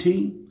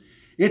COVID-19,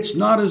 it's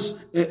not as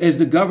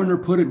the governor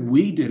put it,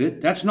 we did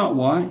it. That's not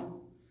why.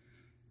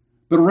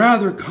 But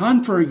rather,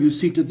 contrary, you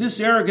see, to this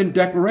arrogant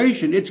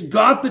declaration, it's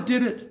God that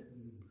did it.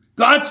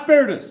 God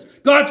spared us.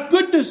 God's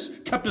goodness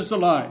kept us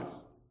alive.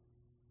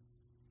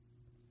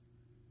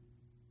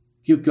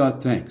 Give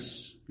God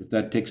thanks if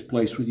that takes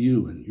place with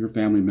you and your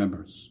family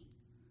members.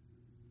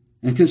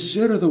 And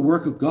consider the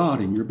work of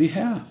God in your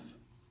behalf.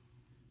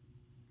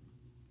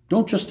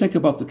 Don't just think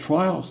about the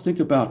trials. Think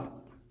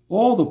about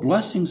all the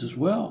blessings as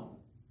well.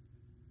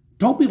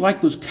 Don't be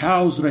like those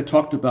cows that I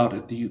talked about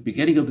at the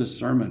beginning of this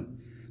sermon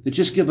that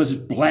just give us a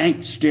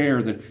blank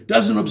stare, that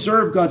doesn't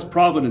observe God's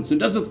providence and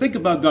doesn't think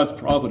about God's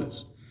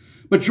providence.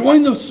 But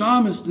join the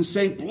psalmist in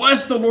saying,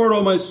 bless the Lord,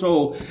 O my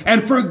soul,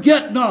 and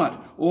forget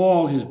not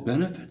all his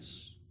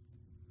benefits.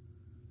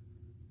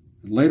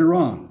 And later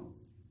on,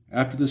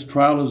 after this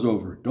trial is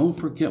over, don't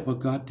forget what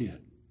God did.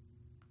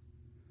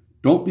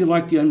 Don't be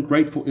like the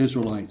ungrateful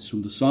Israelites,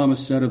 whom the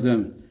psalmist said of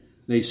them,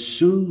 they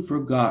soon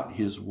forgot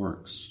his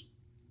works.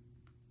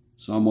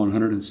 Psalm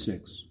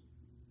 106.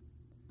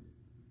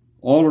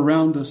 All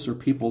around us are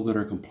people that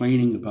are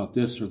complaining about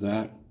this or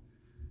that,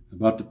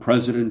 about the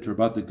president or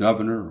about the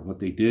governor or what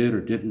they did or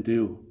didn't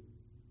do.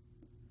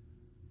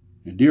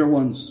 And dear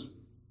ones,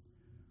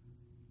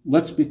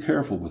 let's be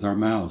careful with our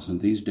mouths in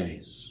these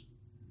days.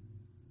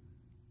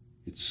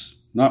 It's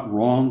not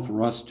wrong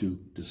for us to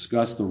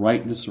discuss the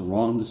rightness or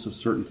wrongness of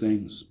certain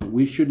things, but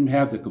we shouldn't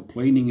have the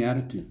complaining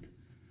attitude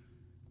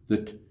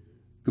that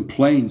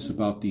complains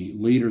about the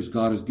leaders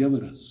God has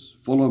given us,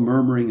 full of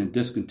murmuring and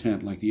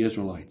discontent like the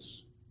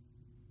Israelites.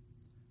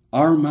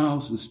 Our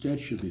mouths instead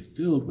should be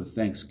filled with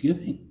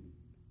thanksgiving.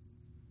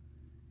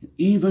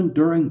 Even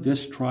during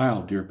this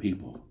trial, dear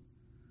people,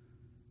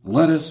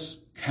 let us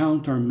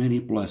count our many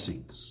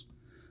blessings.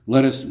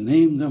 Let us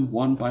name them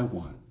one by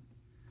one.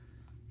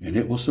 And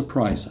it will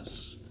surprise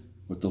us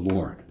what the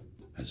Lord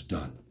has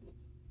done.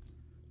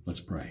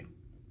 Let's pray.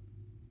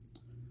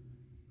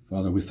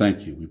 Father, we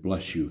thank you. We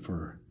bless you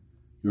for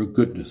your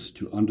goodness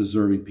to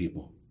undeserving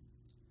people.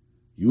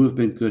 You have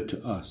been good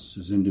to us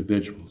as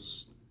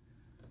individuals.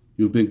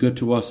 You've been good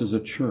to us as a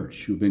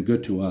church. You've been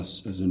good to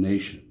us as a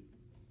nation.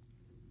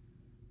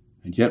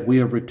 And yet we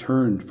have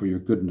returned for your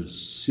goodness,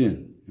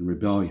 sin and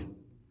rebellion.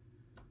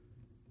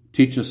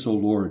 Teach us, O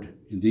Lord,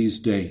 in these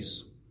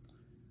days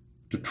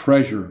to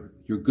treasure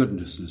your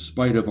goodness in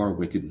spite of our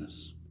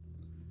wickedness.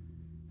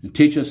 And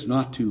teach us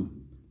not to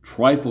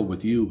trifle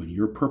with you and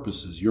your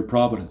purposes, your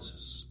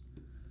providences.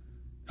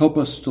 Help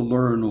us to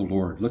learn, O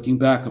Lord, looking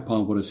back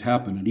upon what has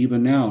happened, and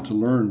even now to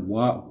learn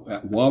while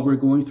we're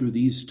going through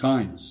these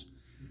times,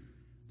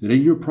 that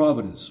in your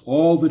providence,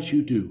 all that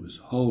you do is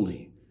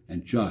holy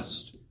and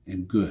just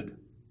and good.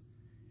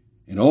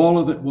 And all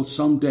of it will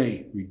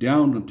someday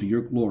redound unto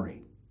your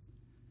glory.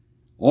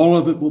 All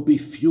of it will be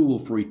fuel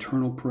for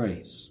eternal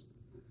praise.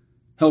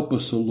 Help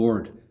us, O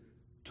Lord,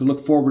 to look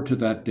forward to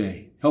that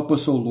day. Help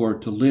us, O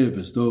Lord, to live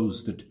as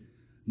those that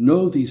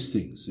know these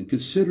things and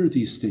consider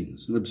these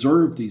things and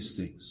observe these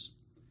things.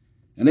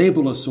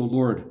 Enable us, O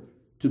Lord,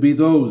 to be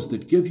those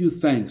that give you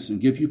thanks and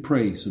give you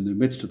praise in the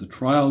midst of the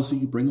trials that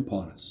you bring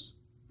upon us.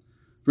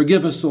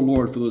 Forgive us, O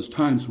Lord, for those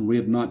times when we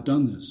have not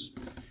done this,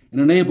 and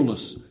enable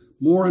us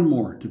more and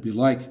more to be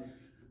like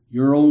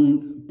your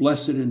own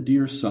blessed and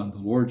dear Son, the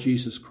Lord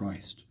Jesus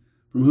Christ,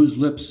 from whose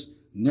lips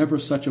never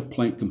such a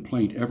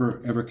complaint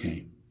ever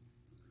came.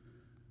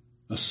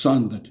 A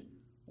Son that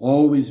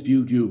always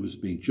viewed you as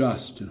being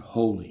just and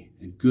holy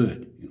and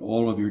good in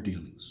all of your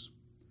dealings.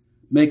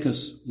 Make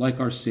us like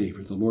our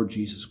Savior, the Lord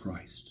Jesus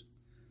Christ.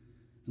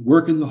 And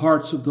work in the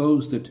hearts of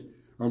those that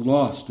are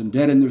lost and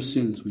dead in their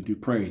sins, we do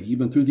pray,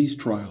 even through these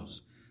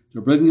trials.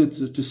 They're bringing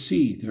us to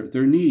see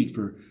their need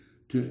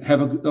to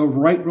have a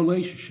right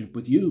relationship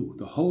with you,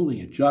 the holy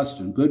and just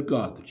and good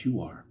God that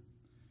you are.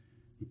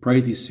 We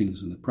pray these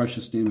things in the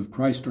precious name of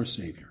Christ our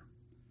Savior.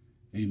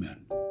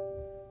 Amen.